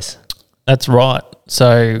that place. That's right.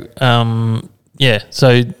 So,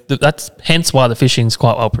 that's hence why the fishing's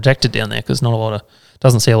quite well protected down there, because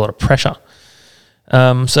doesn't see a lot of pressure.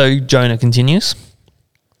 So Jonah continues.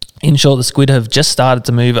 In short, the squid have just started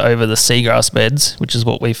to move over the seagrass beds, which is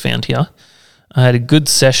what we found here. I had a good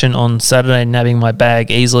session on Saturday, nabbing my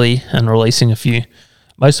bag easily and releasing a few.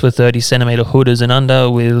 Most were 30 centimetre hooders and under,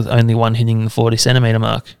 with only one hitting the 40 centimetre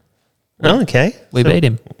mark. Oh, okay. We beat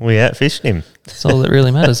him. We outfished him. That's all that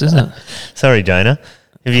really matters, isn't it? Sorry, Jonah.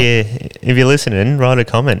 If you're listening, write a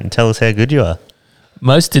comment and tell us how good you are.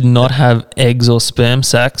 Most did not have eggs or sperm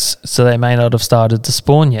sacs, so they may not have started to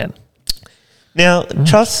spawn yet. Now,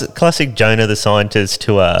 trust classic Jonah the scientist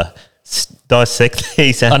to dissect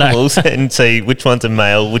these animals and see which one's a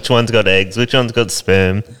male, which one's got eggs, which one's got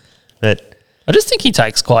sperm. But I just think he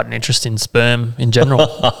takes quite an interest in sperm in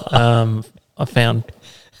general. I found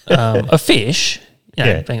a fish,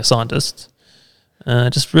 being a scientist,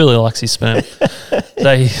 just really likes his sperm.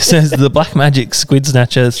 So he says the Black Magic Squid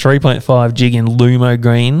Snatcher 3.5 jig in Lumo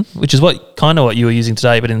Green, which is what you were using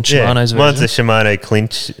today, but in Shimano's version. Mine's the Shimano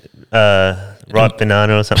Clinch ripe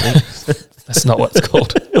banana or something. That's not what it's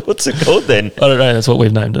called. What's it called then? I don't know. That's what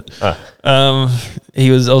we've named it. He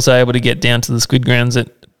was also able to get down to the squid grounds at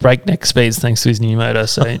breakneck speeds thanks to his new motor.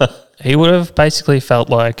 So he would have basically felt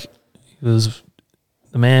like he was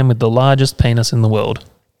the man with the largest penis in the world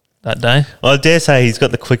that day. I dare say he's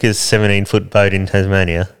got the quickest 17-foot boat in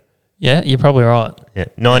Tasmania. Yeah, you're probably right. Yeah,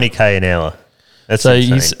 90k an hour. That's so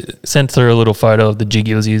insane. You sent through a little photo of the jig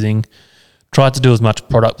he was using. Tried to do as much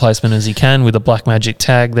product placement as he can with a Black Magic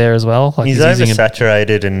tag there as well. Like he's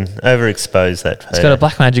oversaturated and overexposed that photo. It's got a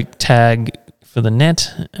Black Magic tag for the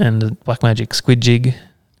net and a Black Magic squid jig.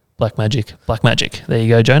 Black Magic. There you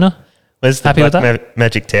go, Jonah. Where's the Black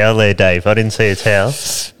Magic towel there, Dave? I didn't see a towel.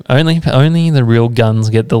 Only the real guns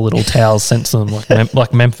get the little towels sent to them,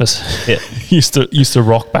 like Memphis used to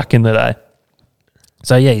rock back in the day.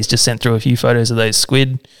 So yeah, he's just sent through a few photos of those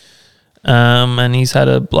squid, and he's had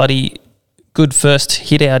a bloody good first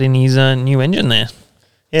hit out in his new engine there.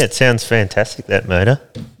 Yeah, it sounds fantastic, that motor.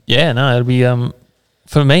 Yeah, no, it'd be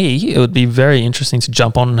for me, it would be very interesting to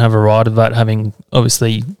jump on and have a ride of that, having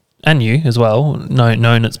obviously, and you as well,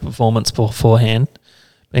 known its performance beforehand,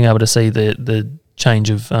 being able to see the change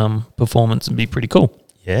of performance would be pretty cool.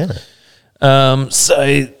 Yeah.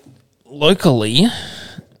 So locally,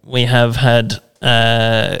 we have had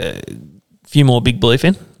a few more big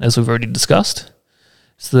bluefin, as we've already discussed.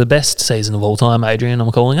 It's the best season of all time, Adrian,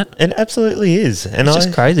 I'm calling it. It absolutely is. And it's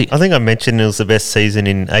just crazy. I think I mentioned it was the best season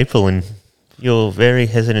in April, and you're very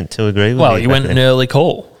hesitant to agree with me. Well, you went an early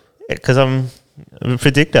call. Yeah, because I'm a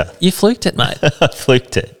predictor. You fluked it, mate. I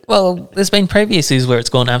fluked it. Well, there's been previous years where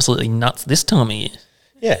it's gone absolutely nuts this time of year.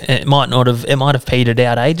 Yeah. It might have petered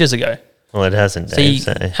out ages ago. Well, it hasn't, Dave.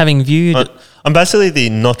 So having viewed... I'm basically the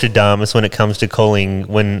Nostradamus when it comes to calling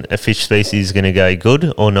when a fish species is going to go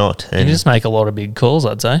good or not. And you just make a lot of big calls,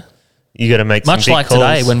 I'd say. You got to make some big calls. Much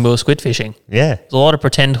like today when we were squid fishing. Yeah. There's a lot of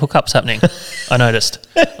pretend hookups happening, I noticed.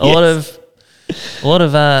 A lot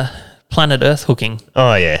of planet Earth hooking.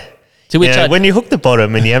 Oh, yeah. When you hook the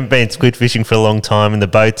bottom and you haven't been squid fishing for a long time and the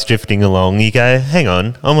boat's drifting along, you go, hang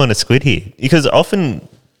on, I'm on a squid here. Because often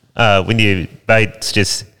when your bait's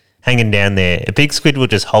just hanging down there, a big squid will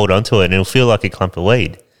just hold onto it and it'll feel like a clump of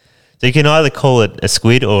weed. So you can either call it a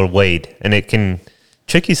squid or a weed, and it can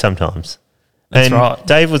trick you sometimes. That's right.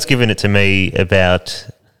 Dave was giving it to me about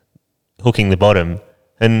hooking the bottom,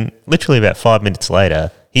 and literally about 5 minutes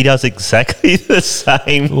later, he does exactly the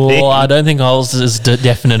same thing. Well, I don't think I was as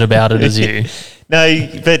definite about it as you. No,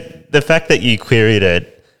 but the fact that you queried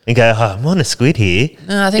it and go, I'm on a squid here.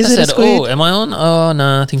 No, I think I said, am I on? Oh,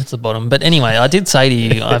 no, I think it's the bottom. But anyway, I did say to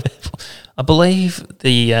you, I believe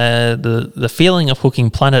the feeling of hooking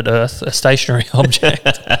planet Earth, a stationary object,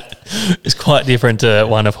 is quite different to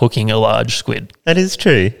one of hooking a large squid. That is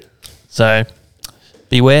true. So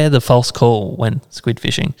beware the false call when squid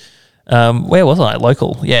fishing. Where was I?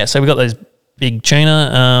 Local. Yeah, so we got those big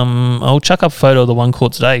tuna. I'll chuck up a photo of the one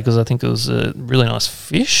caught today because I think it was a really nice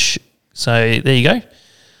fish. So there you go.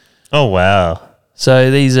 Oh, wow.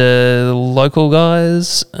 So these are local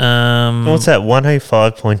guys. What's that,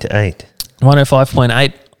 105.8?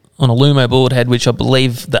 105.8 on a Lumo board head, which I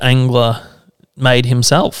believe the angler made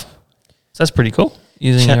himself. So that's pretty cool.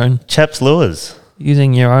 Using your own Chaps Lures.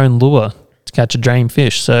 Using your own lure to catch a dream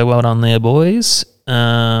fish. So well done there, boys.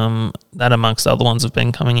 That amongst other ones have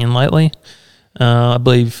been coming in lately. I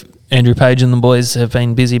believe Andrew Page and the boys have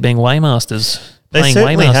been busy being Waymasters. They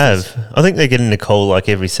certainly have. I think they're getting a call like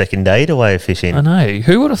every second day to weigh fishing. I know.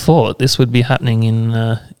 Who would have thought this would be happening in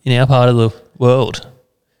our part of the world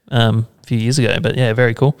a few years ago? But yeah,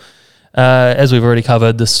 very cool. As we've already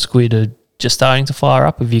covered, the squid are just starting to fire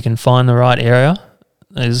up if you can find the right area.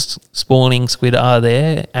 Those spawning squid are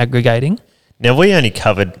there, aggregating. Now, we only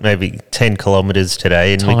covered maybe 10 kilometres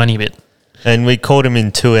today. And Tiny bit. And we caught them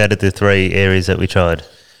in 2 out of the 3 areas that we tried.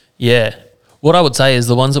 Yeah. What I would say is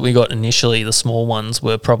the ones that we got initially, the small ones,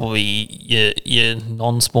 were probably your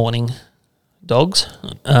non-spawning dogs.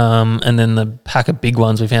 And then the pack of big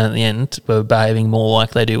ones we found at the end were behaving more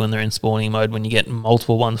like they do when they're in spawning mode, when you get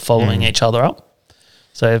multiple ones following each other up.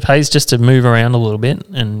 So it pays just to move around a little bit,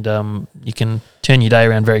 and you can turn your day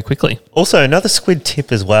around very quickly. Also, another squid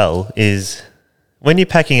tip as well is when you're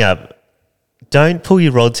packing up, don't pull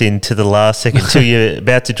your rods in to the last second till you're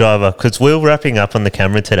about to drive up, because we're wrapping up on the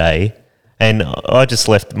camera today, and I just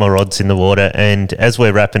left my rods in the water, and as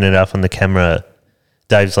we're wrapping it up on the camera,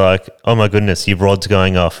 Dave's like, oh my goodness, your rod's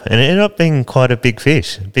going off. And it ended up being quite a big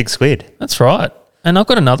fish, big squid. That's right. And I've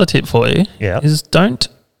got another tip for you. Yeah. Is don't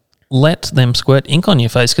let them squirt ink on your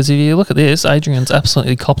face, because if you look at this, Adrian's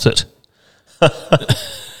absolutely copped it. I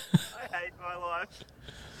hate my life.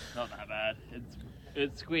 Not that bad.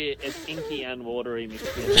 It's squid. It's inky and watery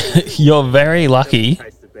mixed. You're very lucky.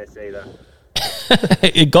 Taste the best either.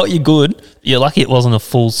 It got you good. You're lucky it wasn't a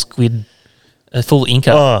full squid, a full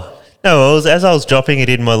inker. Oh, no, as I was dropping it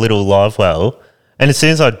in my little live well, and as soon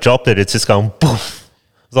as I dropped it, it's just going boom.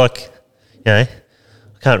 It's like, I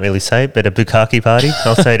can't really say it, but a bukkake party.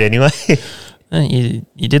 I'll say it anyway.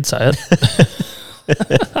 You did say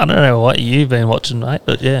it. I don't know what you've been watching, mate,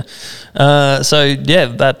 but yeah.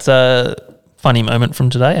 That's a funny moment from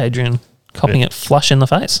today, Adrian copping it flush in the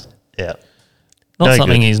face. Yeah. Not No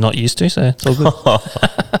something good. he's not used to, so it's all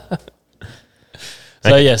good.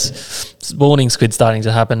 So yes, spawning squid starting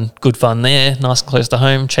to happen. Good fun there. Nice and close to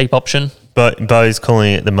home. Cheap option. But Bo's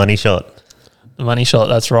calling it the money shot. The money shot,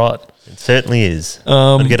 that's right. It certainly is.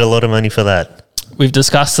 I'd get a lot of money for that. We've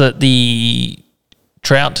discussed that the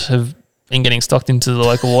trout have been getting stocked into the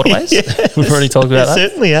local waterways. Yes. We've already talked about They that.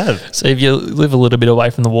 certainly have. So if you live a little bit away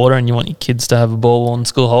from the water and you want your kids to have a ball on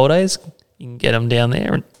school holidays, you can get them down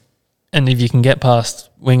there. And if you can get past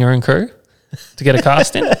Winger and crew to get a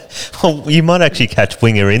cast in, Well, you might actually catch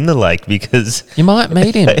Winger in the lake because... you might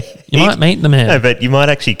meet him. You might meet the man. No, but you might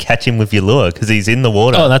actually catch him with your lure because he's in the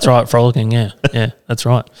water. Oh, that's right, frolicking, yeah. Yeah, that's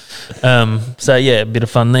right. A bit of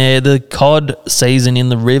fun there. The cod season in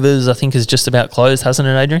the rivers, I think, is just about closed, hasn't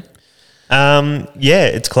it, Adrian? Yeah,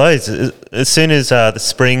 it's closed. As soon as the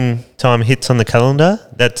spring time hits on the calendar,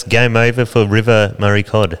 that's game over for River Murray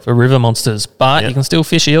cod. For river monsters. But Yep. you can still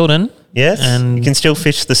fish Eildon. Yes, And- you can still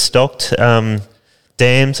fish the stocked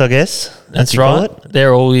dams, I guess. as That's you call right. it.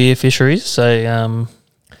 They're all year fisheries. So,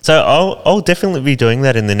 So I'll definitely be doing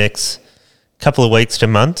that in the next couple of weeks to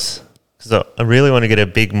months because I really want to get a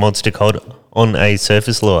big monster cod on a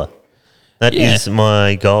surface lure. That is Yeah.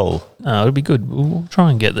 my goal. no, it'll be good. We'll try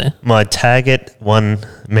and get there. My target 1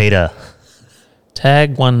 meter.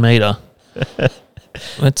 Tag 1 meter.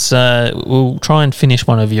 We'll try and finish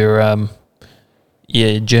one of your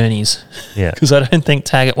journeys Yeah. because I don't think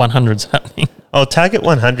tag at 100's happening. Oh, target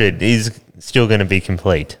 100 is still going to be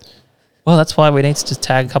complete. Well, that's why we need to just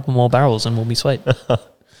tag a couple more barrels and we'll be sweet.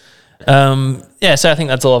 So I think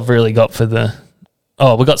that's all I've really got for the...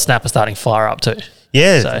 Oh, we got snapper starting fire up too.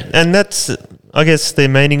 Yeah, So- and that's, I guess, the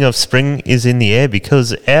meaning of spring is in the air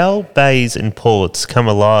because our bays and ports come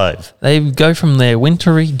alive. They go from their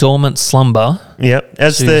wintry, dormant slumber Yep.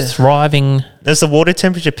 As to thriving... the water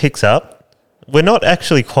temperature picks up, we're not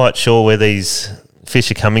actually quite sure where these fish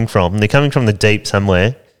are coming from. They're coming from the deep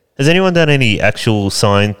somewhere. Has anyone done any actual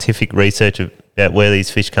scientific research about where these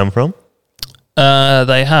fish come from?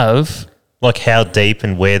 They have... Like how deep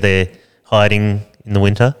and where they're hiding in the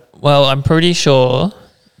winter? Well, I'm pretty sure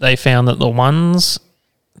they found that the ones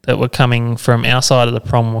that were coming from our side of the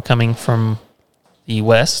prom were coming from the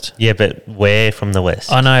west. Yeah, but where from the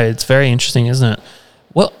west? I know, it's very interesting, isn't it?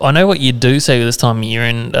 Well, I know what you do see this time of year,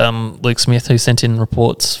 and Luke Smith, who sent in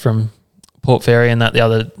reports from Port Fairy and that the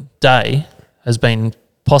other day, has been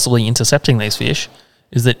possibly intercepting these fish,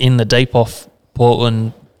 is that in the deep off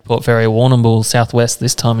Portland, Port Fairy, Warrnambool, southwest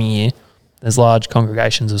this time of year, there's large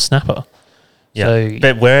congregations of snapper. Yeah, So-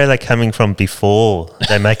 but where are they coming from before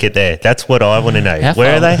they make it there? That's what I want to know. How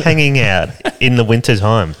Where far- are they hanging out in the winter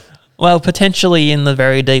time? Well, potentially in the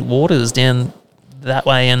very deep waters down that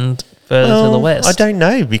way and further to the west. I don't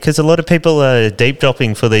know because a lot of people are deep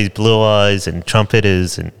dropping for these blue eyes and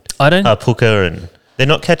trumpeters and I don't. puka, and they're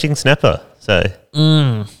not catching snapper. So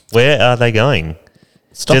where are they going?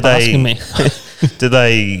 Stop do they- asking me. Do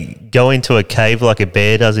they go into a cave like a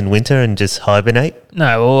bear does in winter and just hibernate?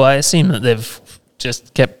 No, well, I assume that they've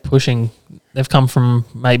just kept pushing. They've come from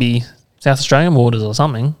maybe South Australian waters or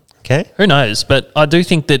something. Okay. Who knows? But I do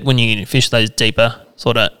think that when you fish those deeper,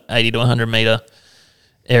 sort of 80 to 100 metre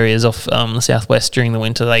areas off the southwest during the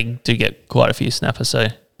winter, they do get quite a few snappers. So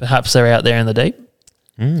perhaps they're out there in the deep.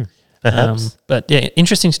 Perhaps. But yeah,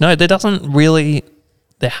 interesting to know.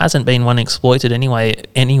 There hasn't been one exploited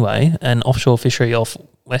anyway, an offshore fishery off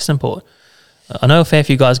Western Port. I know a fair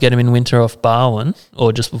few guys get them in winter off Barwon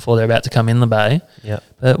or just before they're about to come in the bay. Yeah.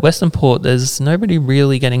 But Western Port, there's nobody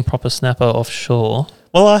really getting proper snapper offshore.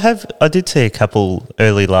 Well, I did see a couple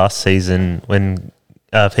early last season when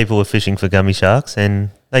people were fishing for gummy sharks, and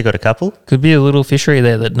they got a couple. Could be a little fishery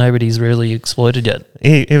there that nobody's really exploited yet.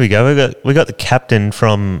 Here we go. We got the captain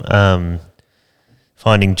from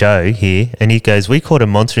Finding Joe here, and he goes, "We caught a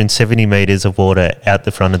monster in 70 meters of water out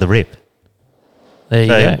the front of the rip." There you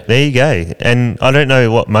go. There you go. And I don't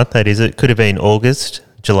know what month that is. It could have been August,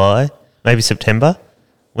 July, maybe September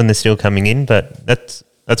when they're still coming in, but that's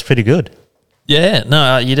pretty good. Yeah,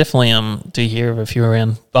 no, you definitely do hear of a few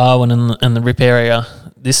around Barwon and the Rip area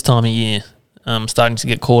this time of year, starting to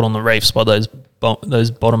get caught on the reefs by those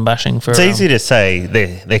bottom bashing. For It's easy to say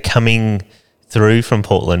they're coming through from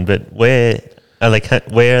Portland, but where are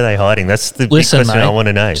they hiding? That's the big question mate, I want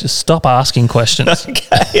to know. Just stop asking questions.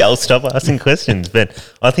 Okay, I'll stop asking questions. But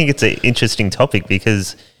I think it's an interesting topic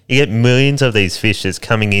because you get millions of these fish that's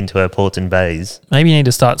coming into our ports and bays. Maybe you need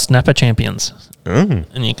to start snapper champions,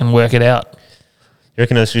 and you can work it out. You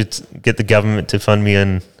reckon I should get the government to fund me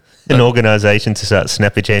an organisation to start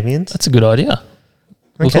snapper champions? That's a good idea.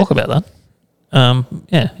 We'll Okay. talk about that.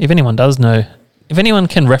 Yeah, if anyone does know, if anyone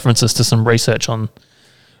can reference us to some research on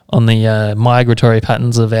the migratory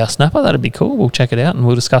patterns of our snapper, that'd be cool. We'll check it out and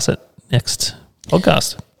we'll discuss it next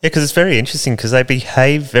podcast. Yeah, because it's very interesting because they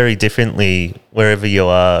behave very differently wherever you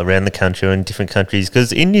are around the country or in different countries.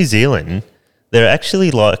 Because in New Zealand, they're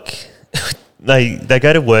actually like they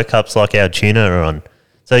go to workups like our tuna are on.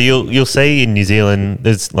 So you'll see in New Zealand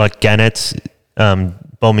there's like gannets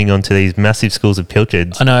bombing onto these massive schools of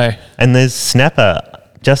pilchards. I know. And there's snapper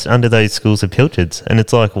just under those schools of pilchards, and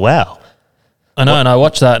it's like wow. I know, and I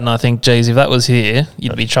watch that and I think, geez, if that was here,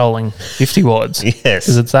 you'd be trolling 50 wads. Yes.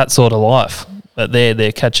 Because it's that sort of life. But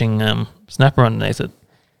they're catching snapper underneath it.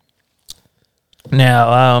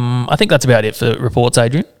 Now, I think that's about it for reports,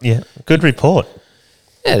 Adrian. Yeah, good report.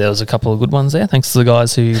 Yeah, there was a couple of good ones there. Thanks to the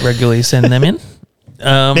guys who regularly send them in.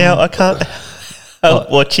 Now I can't help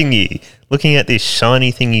watching you looking at this shiny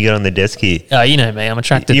thing you got on the desk here. You know me, I'm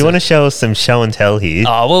attracted You to want to show us some show and tell here?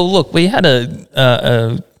 Oh, well, look, we had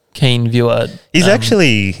a keen viewer. He's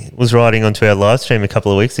actually was writing onto our live stream a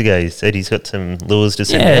couple of weeks ago. He said he's got some lures to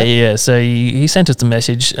send out. Yeah. So he sent us a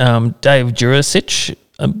message. Dave Jurasic,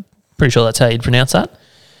 I'm pretty sure that's how you'd pronounce that.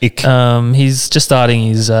 Ick. He's just starting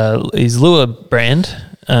his lure brand,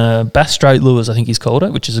 Bass Strait Lures, I think he's called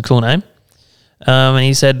it, which is a cool name. And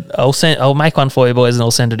he said, I'll make one for you boys and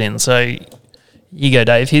I'll send it in. So you go,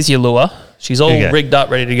 Dave. Here's your lure. She's all There you go. rigged up,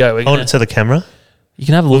 ready to go. Hold it to the camera. You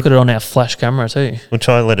can have a look at it on our flash camera too. We'll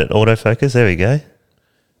try and let it autofocus. There we go.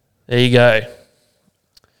 There you go.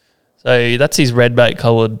 So that's his red bait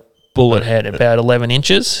coloured bullet head, about 11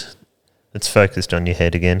 inches. It's focused on your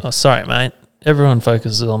head again. Oh, sorry, mate. Everyone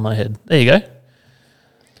focuses on my head. There you go.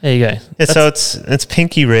 There you go. Yeah, so it's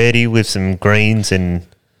pinky reddy with some greens and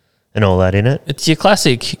all that in it. It's your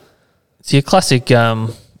classic.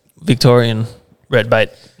 Victorian red bait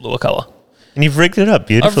lure colour. And you've rigged it up I've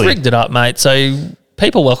beautifully. rigged it up, mate. So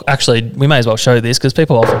people will actually, we may as well show this because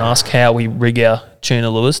people often ask how we rig our tuna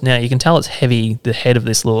lures. Now you can tell it's heavy, the head of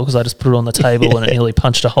this lure, because I just put it on the table and it nearly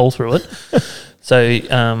punched a hole through it. So she's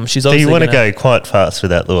obviously. So you want to go quite fast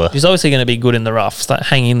with that lure. She's obviously going to be good in the rough, so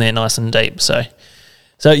hang in there nice and deep. So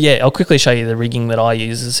yeah, I'll quickly show you the rigging that I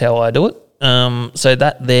use. This is how I do it. So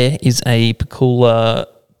that there is a Pakula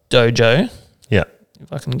Dojo. Yeah.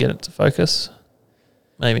 If I can get it to focus,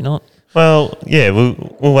 maybe not. Well, yeah,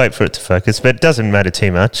 we'll wait for it to focus, but it doesn't matter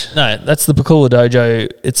too much. No, that's the Pakula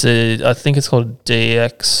Dojo. I think it's called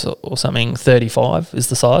DX or something. 35 is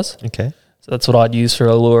the size. Okay. So that's what I'd use for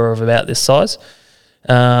a lure of about this size.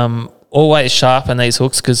 Always sharpen these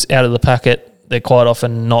hooks because out of the packet they're quite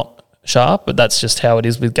often not sharp, but that's just how it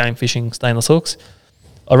is with game fishing stainless hooks.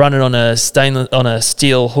 I run it on a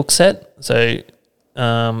steel hook set, so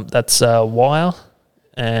that's wire,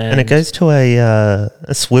 and And it goes to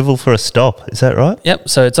a swivel for a stop. Is that right? Yep.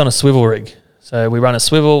 So it's on a swivel rig. So we run a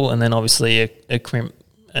swivel and then obviously a crimp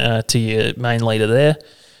to your main leader there,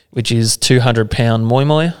 which is 200-pound moi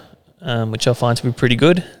moi, which I find to be pretty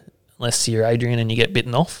good, unless you're Adrian and you get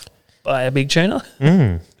bitten off by a big tuna.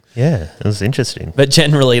 Yeah, it was interesting. But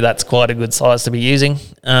generally, that's quite a good size to be using.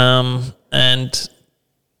 And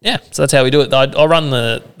yeah, so that's how we do it. I run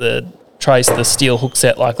the trace, the steel hook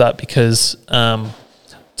set like that because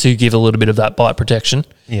to give a little bit of that bite protection.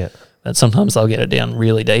 Yeah. But sometimes I'll get it down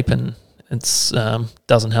really deep and it's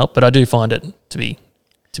doesn't help. But I do find it to be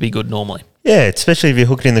good normally. Yeah, especially if you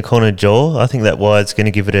hook it in the corner jaw. I think that wire's going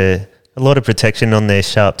to give it a lot of protection on their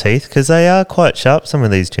sharp teeth because they are quite sharp, some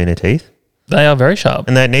of these tuna teeth. They are very sharp.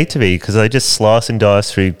 And they need to be because they just slice and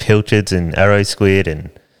dice through pilchards and arrow squid and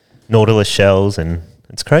nautilus shells, and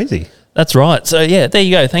it's crazy. That's right. So, yeah, there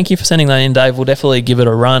you go. Thank you for sending that in, Dave. We'll definitely give it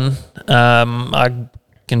a run. I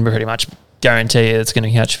can pretty much guarantee you it's going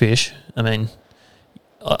to catch fish. I mean,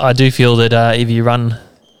 I do feel that if you run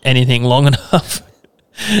anything long enough,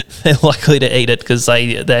 they're likely to eat it because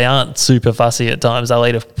they aren't super fussy at times. They'll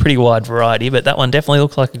eat a pretty wide variety, but that one definitely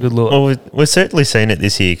looks like a good lure. Well, we've certainly seen it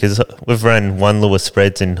this year because we've run one lure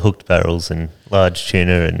spreads and hooked barrels and large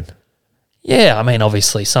tuna and... Yeah, I mean,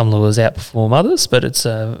 obviously some lures outperform others, but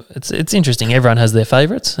it's interesting. Everyone has their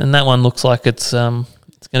favourites, and that one looks like it's going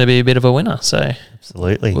to be a bit of a winner. So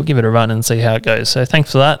Absolutely. we'll give it a run and see how it goes. So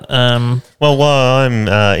thanks for that. Well, while I'm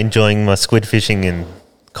enjoying my squid fishing and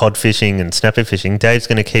cod fishing and snapper fishing, Dave's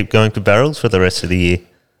going to keep going for barrels for the rest of the year.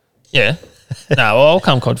 Yeah. No, well, I'll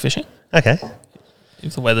come cod fishing Okay.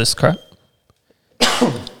 if the weather's crap.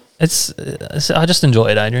 It's I just enjoy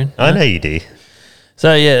it, Adrian. I know you do.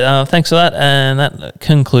 So, yeah, thanks for that. And that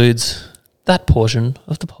concludes that portion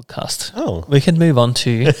of the podcast. Oh. We can move on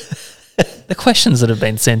to the questions that have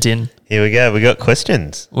been sent in. Here we go. We got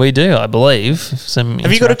questions. We do, I believe.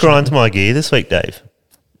 Have you got to grind my gear this week, Dave?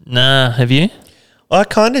 Nah, have you? I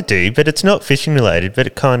kind of do, but it's not fishing related, but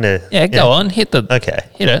it kind of... Yeah, go on. Hit Okay.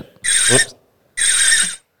 Hit it. Whoops.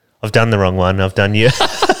 I've done the wrong one. I've done you.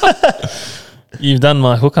 You've done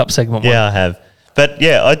my hookup segment one. Yeah, I have. But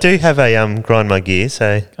yeah, I do have a grind my gear,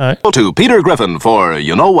 so... To Peter Griffin for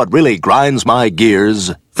You Know What Really Grinds My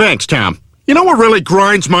Gears. Thanks, Tom. You know what really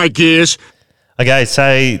grinds my gears? Okay,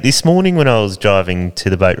 so this morning when I was driving to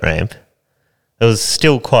the boat ramp, it was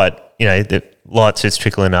still quite, the lights just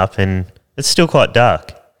trickling up and it's still quite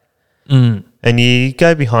dark. And you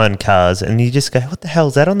go behind cars and you just go, what the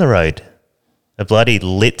hell's that on the road? A bloody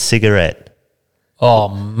lit cigarette. Oh,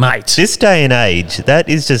 mate. This day and age, that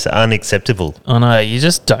is just unacceptable. I know, you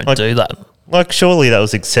just don't do that. Like, surely that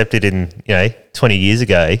was accepted in, 20 years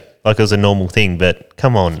ago, like it was a normal thing, but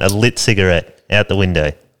come on, a lit cigarette out the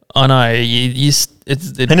window. I know, it's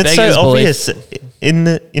so obvious in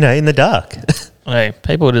the dark. Hey,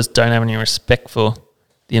 people just don't have any respect for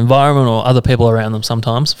the environment or other people around them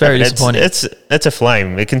sometimes. Very disappointing. It's a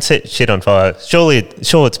flame. It can set shit on fire. Sure,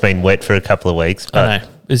 it's been wet for a couple of weeks. But I know.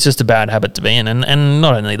 It's just a bad habit to be in. And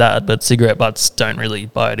not only that, but cigarette butts don't really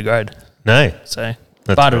biodegrade. No. So,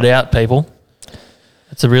 That's butt it right. out, people.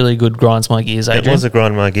 It's a really good grinds my gears, Adrian. It was a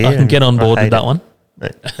grind my gear. I can get on board with that it. one.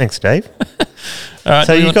 Thanks, Dave. All right.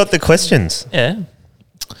 So you got the questions. Yeah.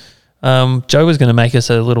 Joe was going to make us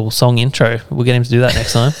a little song intro. We'll get him to do that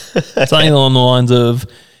next time. Something along the lines of,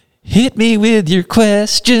 hit me with your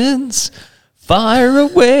questions, fire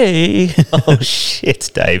away. Oh,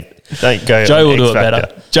 shit, Dave. Don't go Joe on will do X it Factor.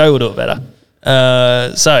 better. Joe will do it better.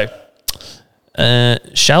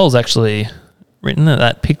 Shell's actually written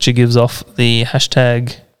that picture gives off the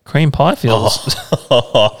hashtag cream pie feels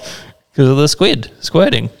because of the squid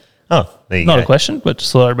squirting. Oh, there you Not go. a question, but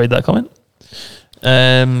just thought I'd read that comment.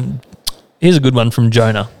 Here's a good one from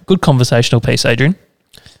Jonah. Good conversational piece, Adrian.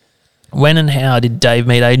 When and how did Dave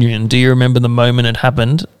meet Adrian? Do you remember the moment it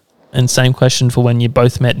happened? And same question for when you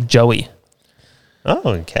both met Joey. Oh,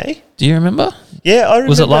 okay. Do you remember? Yeah, I remember.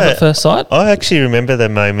 Was it love at first sight? I actually remember the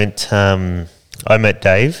moment I met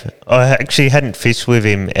Dave. I actually hadn't fished with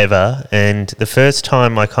him ever, and the first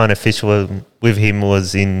time I kind of fished with him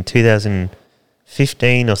was in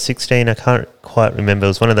 2015 or 16. I can't quite remember. It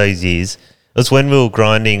was one of those years. It was when we were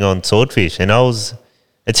grinding on swordfish, and I was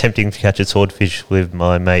attempting to catch a swordfish with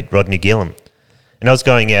my mate Rodney Gillum. And I was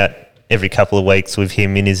going out every couple of weeks with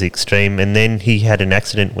him in his extreme, and then he had an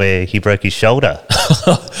accident where he broke his shoulder.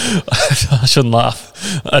 I shouldn't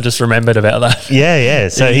laugh. I just remembered about that. Yeah.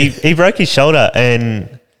 So he broke his shoulder,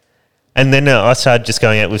 and then I started just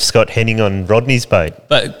going out with Scott Henning on Rodney's boat.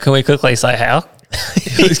 But can we quickly say how?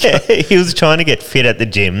 He was trying to get fit at the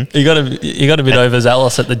gym. You got a bit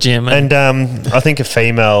overzealous at the gym. And I think a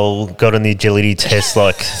female got on the agility test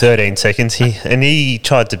like 13 seconds. He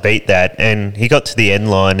tried to beat that, and he got to the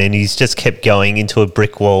end line, and he's just kept going into a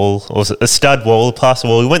brick wall or a stud wall, a plaster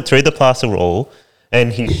wall. He went through the plaster wall,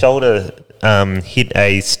 and his shoulder hit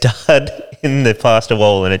a stud in the plaster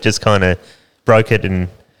wall, and it just kind of broke it and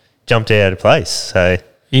jumped out of place. So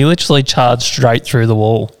he literally charged straight through the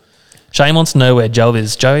wall. Shane wants to know where Joe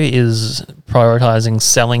is. Joe is prioritising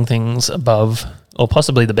selling things above, or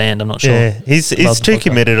possibly the band, I'm not sure. yeah, he's Above the too podcast.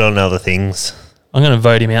 committed on other things. I'm going to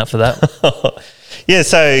vote him out for that. Yeah,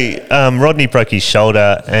 so Rodney broke his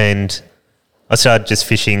shoulder, and I started just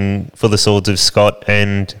fishing for the swords of Scott.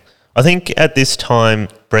 And I think at this time,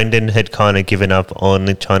 Brendan had kind of given up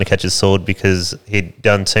on trying to catch a sword because he'd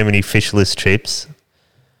done so many fishless trips.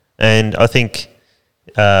 And I think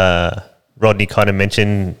Rodney kind of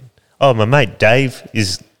mentioned, oh, my mate Dave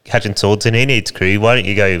is catching swords and he needs crew. Why don't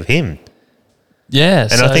you go with him? Yeah.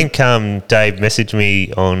 And I think Dave messaged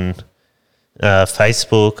me on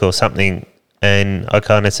Facebook or something, and I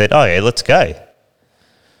kind of said, oh, yeah, let's go.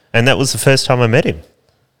 And that was the first time I met him.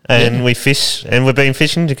 And we fish, and we've been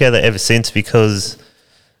fishing together ever since because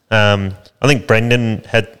I think Brendan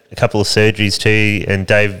had a couple of surgeries too, and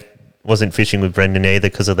Dave wasn't fishing with Brendan either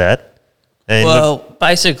because of that. And Well,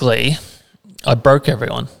 basically, I broke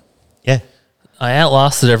everyone. yeah, I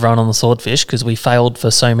outlasted everyone on the swordfish because we failed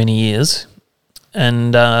for so many years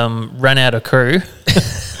and ran out of crew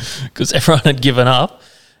because everyone had given up.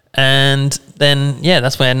 And then,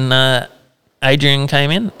 that's when Adrian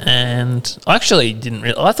came in, and I actually didn't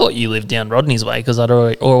really... I thought you lived down Rodney's way because I'd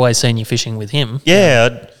always seen you fishing with him. yeah,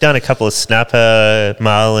 I'd done a couple of snapper,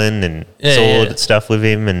 marlin, and sword stuff with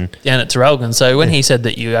him, and Down at Terrelgan. So when he said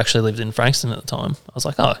that you actually lived in Frankston at the time, I was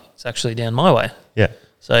like, oh, it's actually down my way. yeah.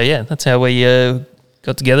 So, that's how we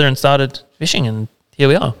got together and started fishing, and here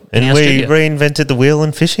we are. in And our we studio. reinvented the wheel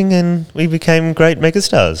in fishing, and we became great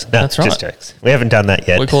megastars. No, That's right. just jokes. We haven't done that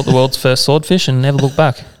yet. We caught the world's first swordfish and never looked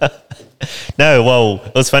back. No, well,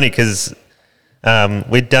 it was funny because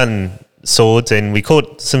we'd done swords and we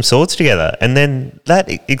caught some swords together. And then that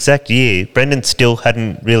exact year, Brendan still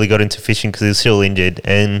hadn't really got into fishing because he was still injured.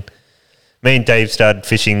 And me and Dave started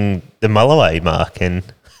fishing the mulloway mark, and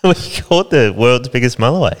we caught the world's biggest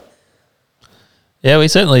mulloway. Yeah, we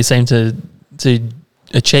certainly seem to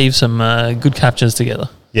achieve some good captures together.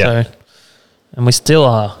 Yeah. So, and we still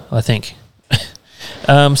are, I think.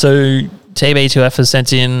 So TB2F has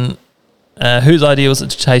sent in, whose idea was it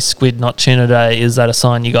to chase squid, not tuna today? Is that a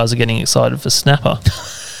sign you guys are getting excited for snapper?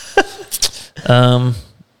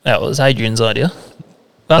 That was Adrian's idea.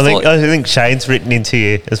 But I think Shane's written into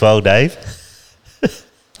you as well, Dave.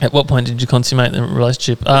 at what point did you consummate the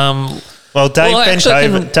relationship? Well, Dave, Well,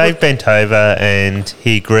 actually, Dave bent over and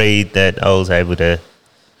he agreed that I was able to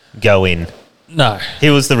go in. No, He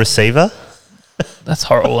was the receiver. that's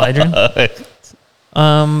horrible, Adrian.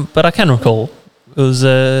 But I can recall it was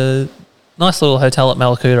a nice little hotel at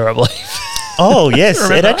Malakuta, I believe. Oh, yes,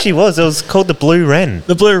 Remember it that? actually was. It was called the Blue Wren.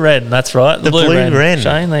 The Blue Wren, that's right. The Blue Wren.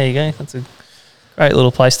 Shane, there you go. That's a great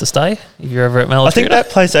little place to stay if you're ever at Malakuta. I think that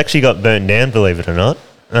place actually got burnt down, believe it or not.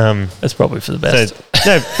 That's probably for the best.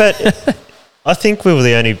 No, but I think we were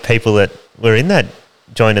the only people that were in that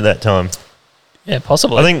joint at that time. Yeah,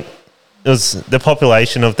 possibly. I think it was the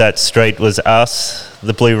population of that street was us,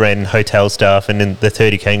 the Blue Wren hotel staff, and then the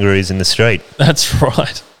 30 kangaroos in the street. That's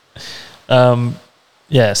right.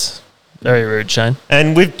 Yes. Very rude, Shane.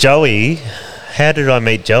 And with Joey, how did I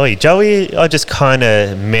meet Joey? Joey, I just kind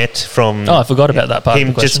of met from Oh, I forgot about that part of him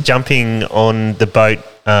the question. just jumping on the boat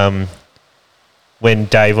when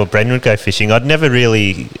Dave or Brendan would go fishing. I'd never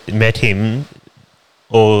really met him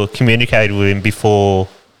or communicated with him before.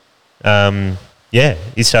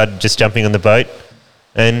 He started just jumping on the boat,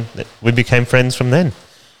 and we became friends from then.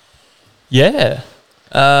 Yeah.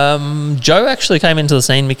 Joe actually came into the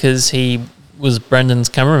scene because he was Brendan's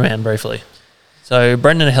cameraman briefly. So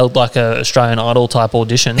Brendan held like a Australian Idol type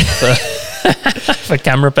audition for, for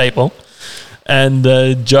camera people. And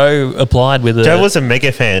Joe applied with Joe was a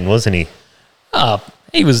mega fan, wasn't he?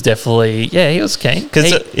 He was definitely, he was keen.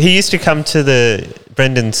 Because he used to come to the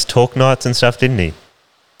Brendan's talk nights and stuff, didn't he?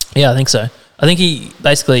 Yeah, I think so. I think he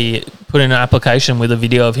basically put in an application with a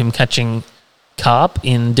video of him catching carp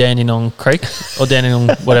in Dandenong Creek or Dandenong,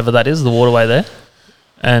 whatever that is, the waterway there.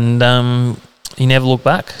 And he never looked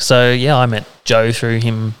back. So, I met Joe through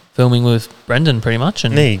him filming with Brendan pretty much.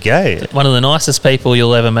 And There you go. one of the nicest people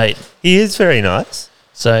you'll ever meet. He is very nice.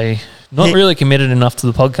 So, not really committed enough to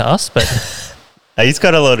the podcast, but He's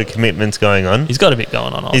got a lot of commitments going on. he's got a bit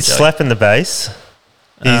going on. He's Joe. slapping the bass.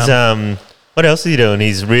 He's what else is he doing?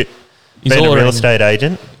 He's being a real ordering- estate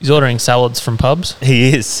agent. He's ordering salads from pubs.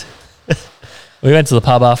 He is. We went to the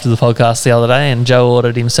pub after the podcast the other day, and Joe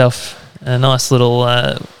ordered himself a nice little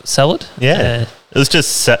salad. Yeah. It was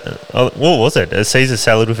just what was it? A Caesar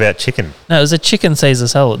salad without chicken. No, it was a chicken Caesar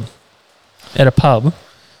salad at a pub.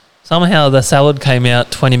 Somehow the salad came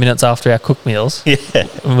out 20 minutes after our cooked meals Yeah.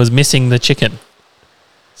 and was missing the chicken.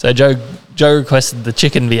 So Joe requested the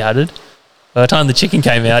chicken be added. By the time the chicken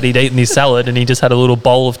came out, he'd eaten his salad and he just had a little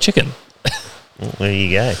bowl of chicken. Well, there you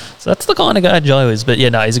go. So that's the kind of guy Joe is. But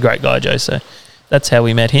he's a great guy, Joe. So that's how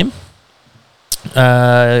we met him.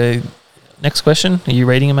 Next question. Are you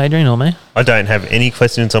reading them, Adrian, or me? I don't have any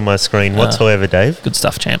questions on my screen whatsoever, Dave. Good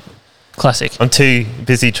stuff, champ. Classic. I'm too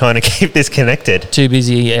busy trying to keep this connected. Too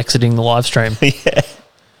busy exiting the live stream.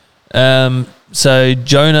 Yeah. So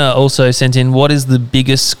Jonah also sent in, what is the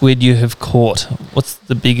biggest squid you have caught? What's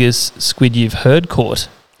the biggest squid you've heard caught?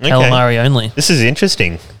 Okay. Calamari only. This is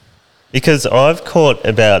interesting because I've caught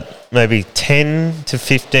about maybe 10 to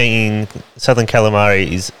 15 southern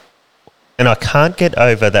calamaris and I can't get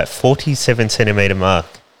over that 47 centimetre mark.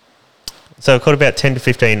 So I've caught about 10 to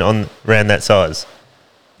 15 on around that size.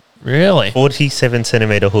 Really? 47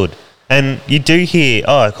 centimetre hood. And you do hear,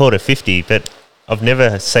 I caught a 50, but I've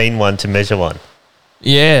never seen one to measure one.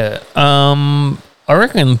 Yeah. I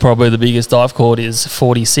reckon probably the biggest I've caught is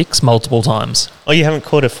 46 multiple times. Oh, you haven't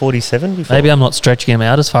caught a 47 before? Maybe I'm not stretching him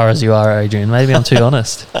out as far as you are, Adrian. Maybe I'm too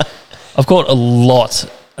honest. I've caught a lot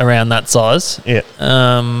around that size. Yeah.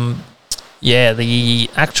 Yeah, the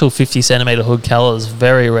actual 50 centimetre hood colour is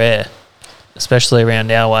very rare, especially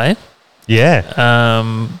around our way. Yeah.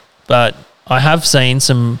 But I have seen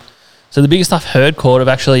some. So the biggest I've heard caught have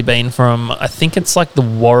actually been from, I think it's like the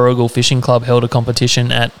Warrigal Fishing Club held a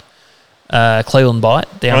competition at Cleveland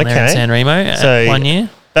Bight down there in San Remo So 1 year.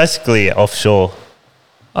 Basically offshore.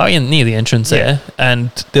 Oh, yeah, near the entrance there. And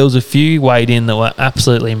there was a few weighed in that were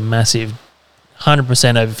absolutely massive,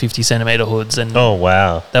 100% over 50 centimetre hoods. And Oh,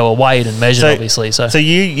 wow. they were weighed and measured, obviously. So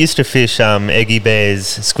you used to fish Eggy Bear's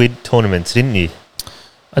squid tournaments, didn't you?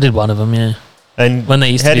 I did one of them, yeah. And When they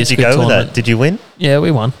used how to be a did you squid go with tournament. that? Did you win? Yeah, we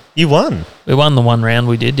won. You won. We won the one round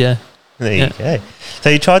we did, yeah. There Yeah. you go. So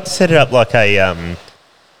you tried to set it up like a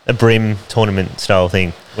brim tournament style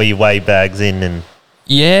thing where you weigh bags in and...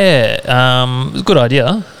 Yeah, it was a good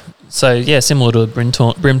idea. So, yeah, similar to a brim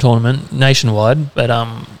tournament nationwide. But,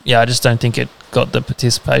 yeah, I just don't think it got the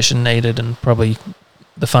participation needed and probably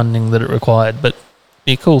the funding that it required. But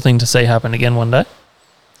be a cool thing to see happen again one day.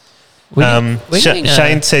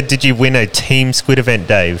 Shane said, did you win a team squid event,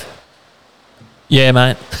 Dave? Yeah,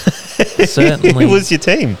 mate. Certainly. Who was your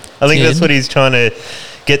team? I think that's Did. what he's trying to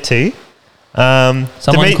get to.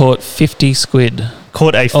 Someone caught 50 squid.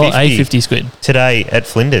 Caught a 50, Oh, a 50 squid. today at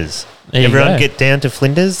Flinders. There you Everyone go. get down to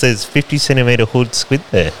Flinders. There's 50 centimetre hood squid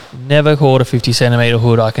there. Never caught a 50 centimetre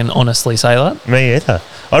hood, I can honestly say that. Me either.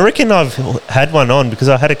 I reckon I've had one on because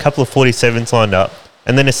I had a couple of 47s lined up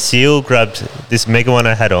and then a seal grabbed this mega one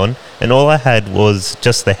I had on and all I had was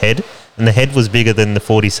just the head and the head was bigger than the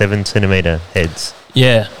 47 centimetre heads.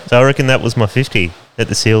 Yeah. So I reckon that was my 50 that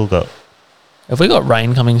the seal got. Have we got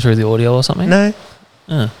rain coming through the audio or something? No.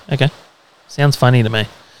 Oh, okay. Sounds funny to me.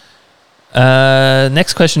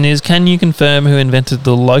 Next question is, can you confirm who invented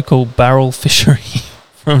the local barrel fishery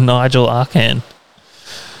from Nigel Arcan?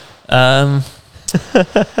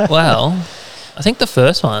 Well, I think the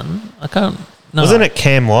first one, I can't... No. Wasn't it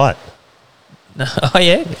Cam White? Oh,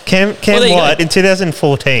 yeah? Cam there you White go. in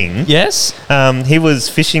 2014. Yes? He was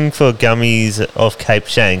fishing for gummies off Cape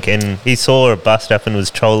Shank and he saw a bust up and was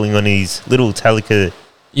trolling on his little Talica.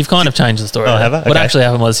 You've kind of changed the story. Oh, there. have I? What Okay. actually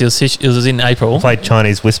happened was it was in April. Played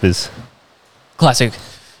Chinese Whispers. Classic.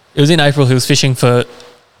 It was in April. He was fishing for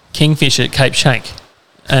kingfish at Cape Shank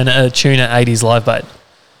and a tuna ate his live bait.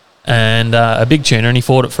 And a big tuna, and he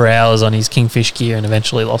fought it for hours on his kingfish gear and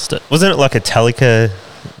eventually lost it. Wasn't it like a Talica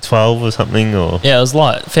 12 or something? Or Yeah, it was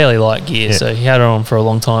fairly light gear, Yeah. so he had it on for a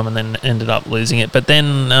long time and then ended up losing it. But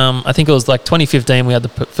then I think it was like 2015 we had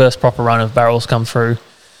the first proper run of barrels come through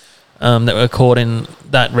that were caught in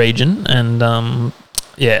that region. And,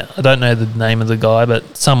 yeah, I don't know the name of the guy,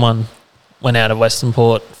 but someone went out of Western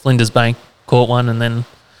Port, Flinders Bank, caught one, and then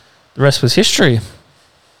the rest was history.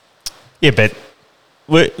 Yeah, but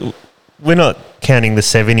we're not counting the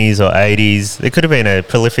 70s or 80s. There could have been a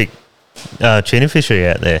prolific tuna fishery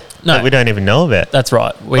out there that we don't even know about. That's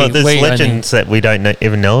right. There's legends that we don't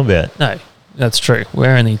even know about. No, that's true.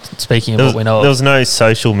 We're only speaking of what we know There of. was no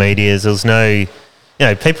social medias. There was no...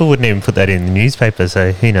 people wouldn't even put that in the newspaper,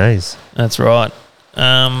 so who knows? That's right.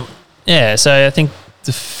 Yeah, so I think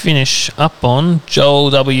to finish up on, Joel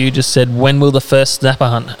W just said, when will the first snapper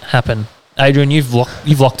hunt happen? Adrian, you've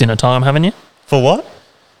locked in a time, haven't you? For what?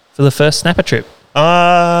 For the first snapper trip.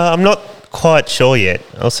 I'm not quite sure yet.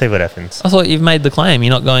 I'll see what happens. I thought you've made the claim.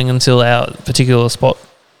 You're not going until our particular spot,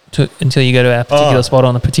 until you go to our particular spot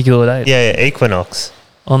on a particular date. Yeah, Equinox.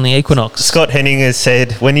 On the equinox. Scott Henning has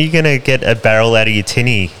said, when are you going to get a barrel out of your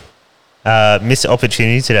tinny? Missed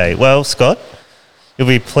opportunity today. Well, Scott, you'll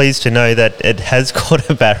be pleased to know that it has caught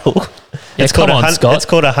a barrel. Yeah, It's come caught on, Scott. It's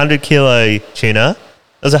caught a 100-kilo tuna.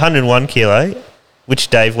 It was 101 kilo, which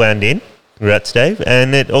Dave wound in. Congrats, Dave.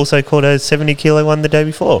 And it also caught a 70-kilo one the day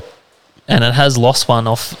before. And it has lost one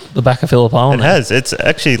off the back of Phillip Island. It has. It's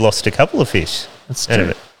actually lost a couple of fish That's out true. of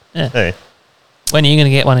it. Yeah. Yeah. When are you going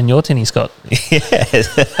to get one in your tinny, Scott?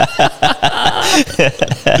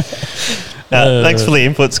 Thanks for the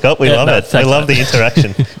input, Scott. We love it. We thanks, love mate. the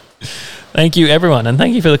interaction. Thank you, everyone, and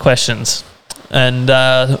thank you for the questions. And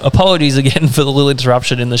apologies again for the little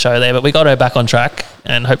interruption in the show there, but we got her back on track,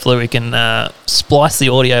 and hopefully we can splice the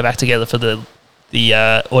audio back together for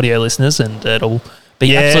the audio listeners, and it'll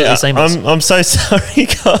be absolutely seamless. I'm so sorry,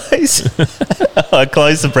 guys. I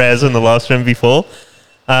closed the browser in the last room before.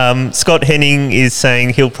 Scott Henning is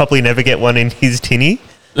saying he'll probably never get one in his tinny.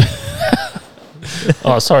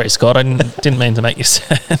 Oh, sorry, Scott. I didn't mean to make you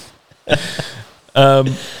sad.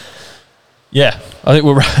 Yeah, I think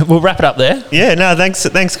we'll wrap it up there. Yeah, no,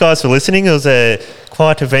 thanks guys for listening. It was a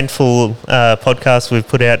quite eventful podcast we've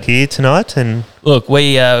put out here tonight, and look,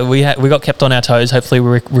 we got kept on our toes. Hopefully,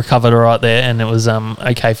 we recovered all right there, and it was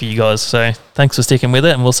okay for you guys. So thanks for sticking with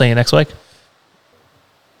it, and we'll see you next week.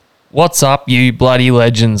 What's up, you bloody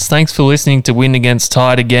legends? Thanks for listening to Win Against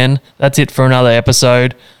Tide again. That's it for another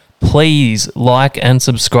episode. Please like and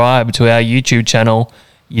subscribe to our YouTube channel.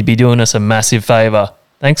 You'd be doing us a massive favour.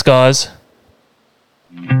 Thanks, guys.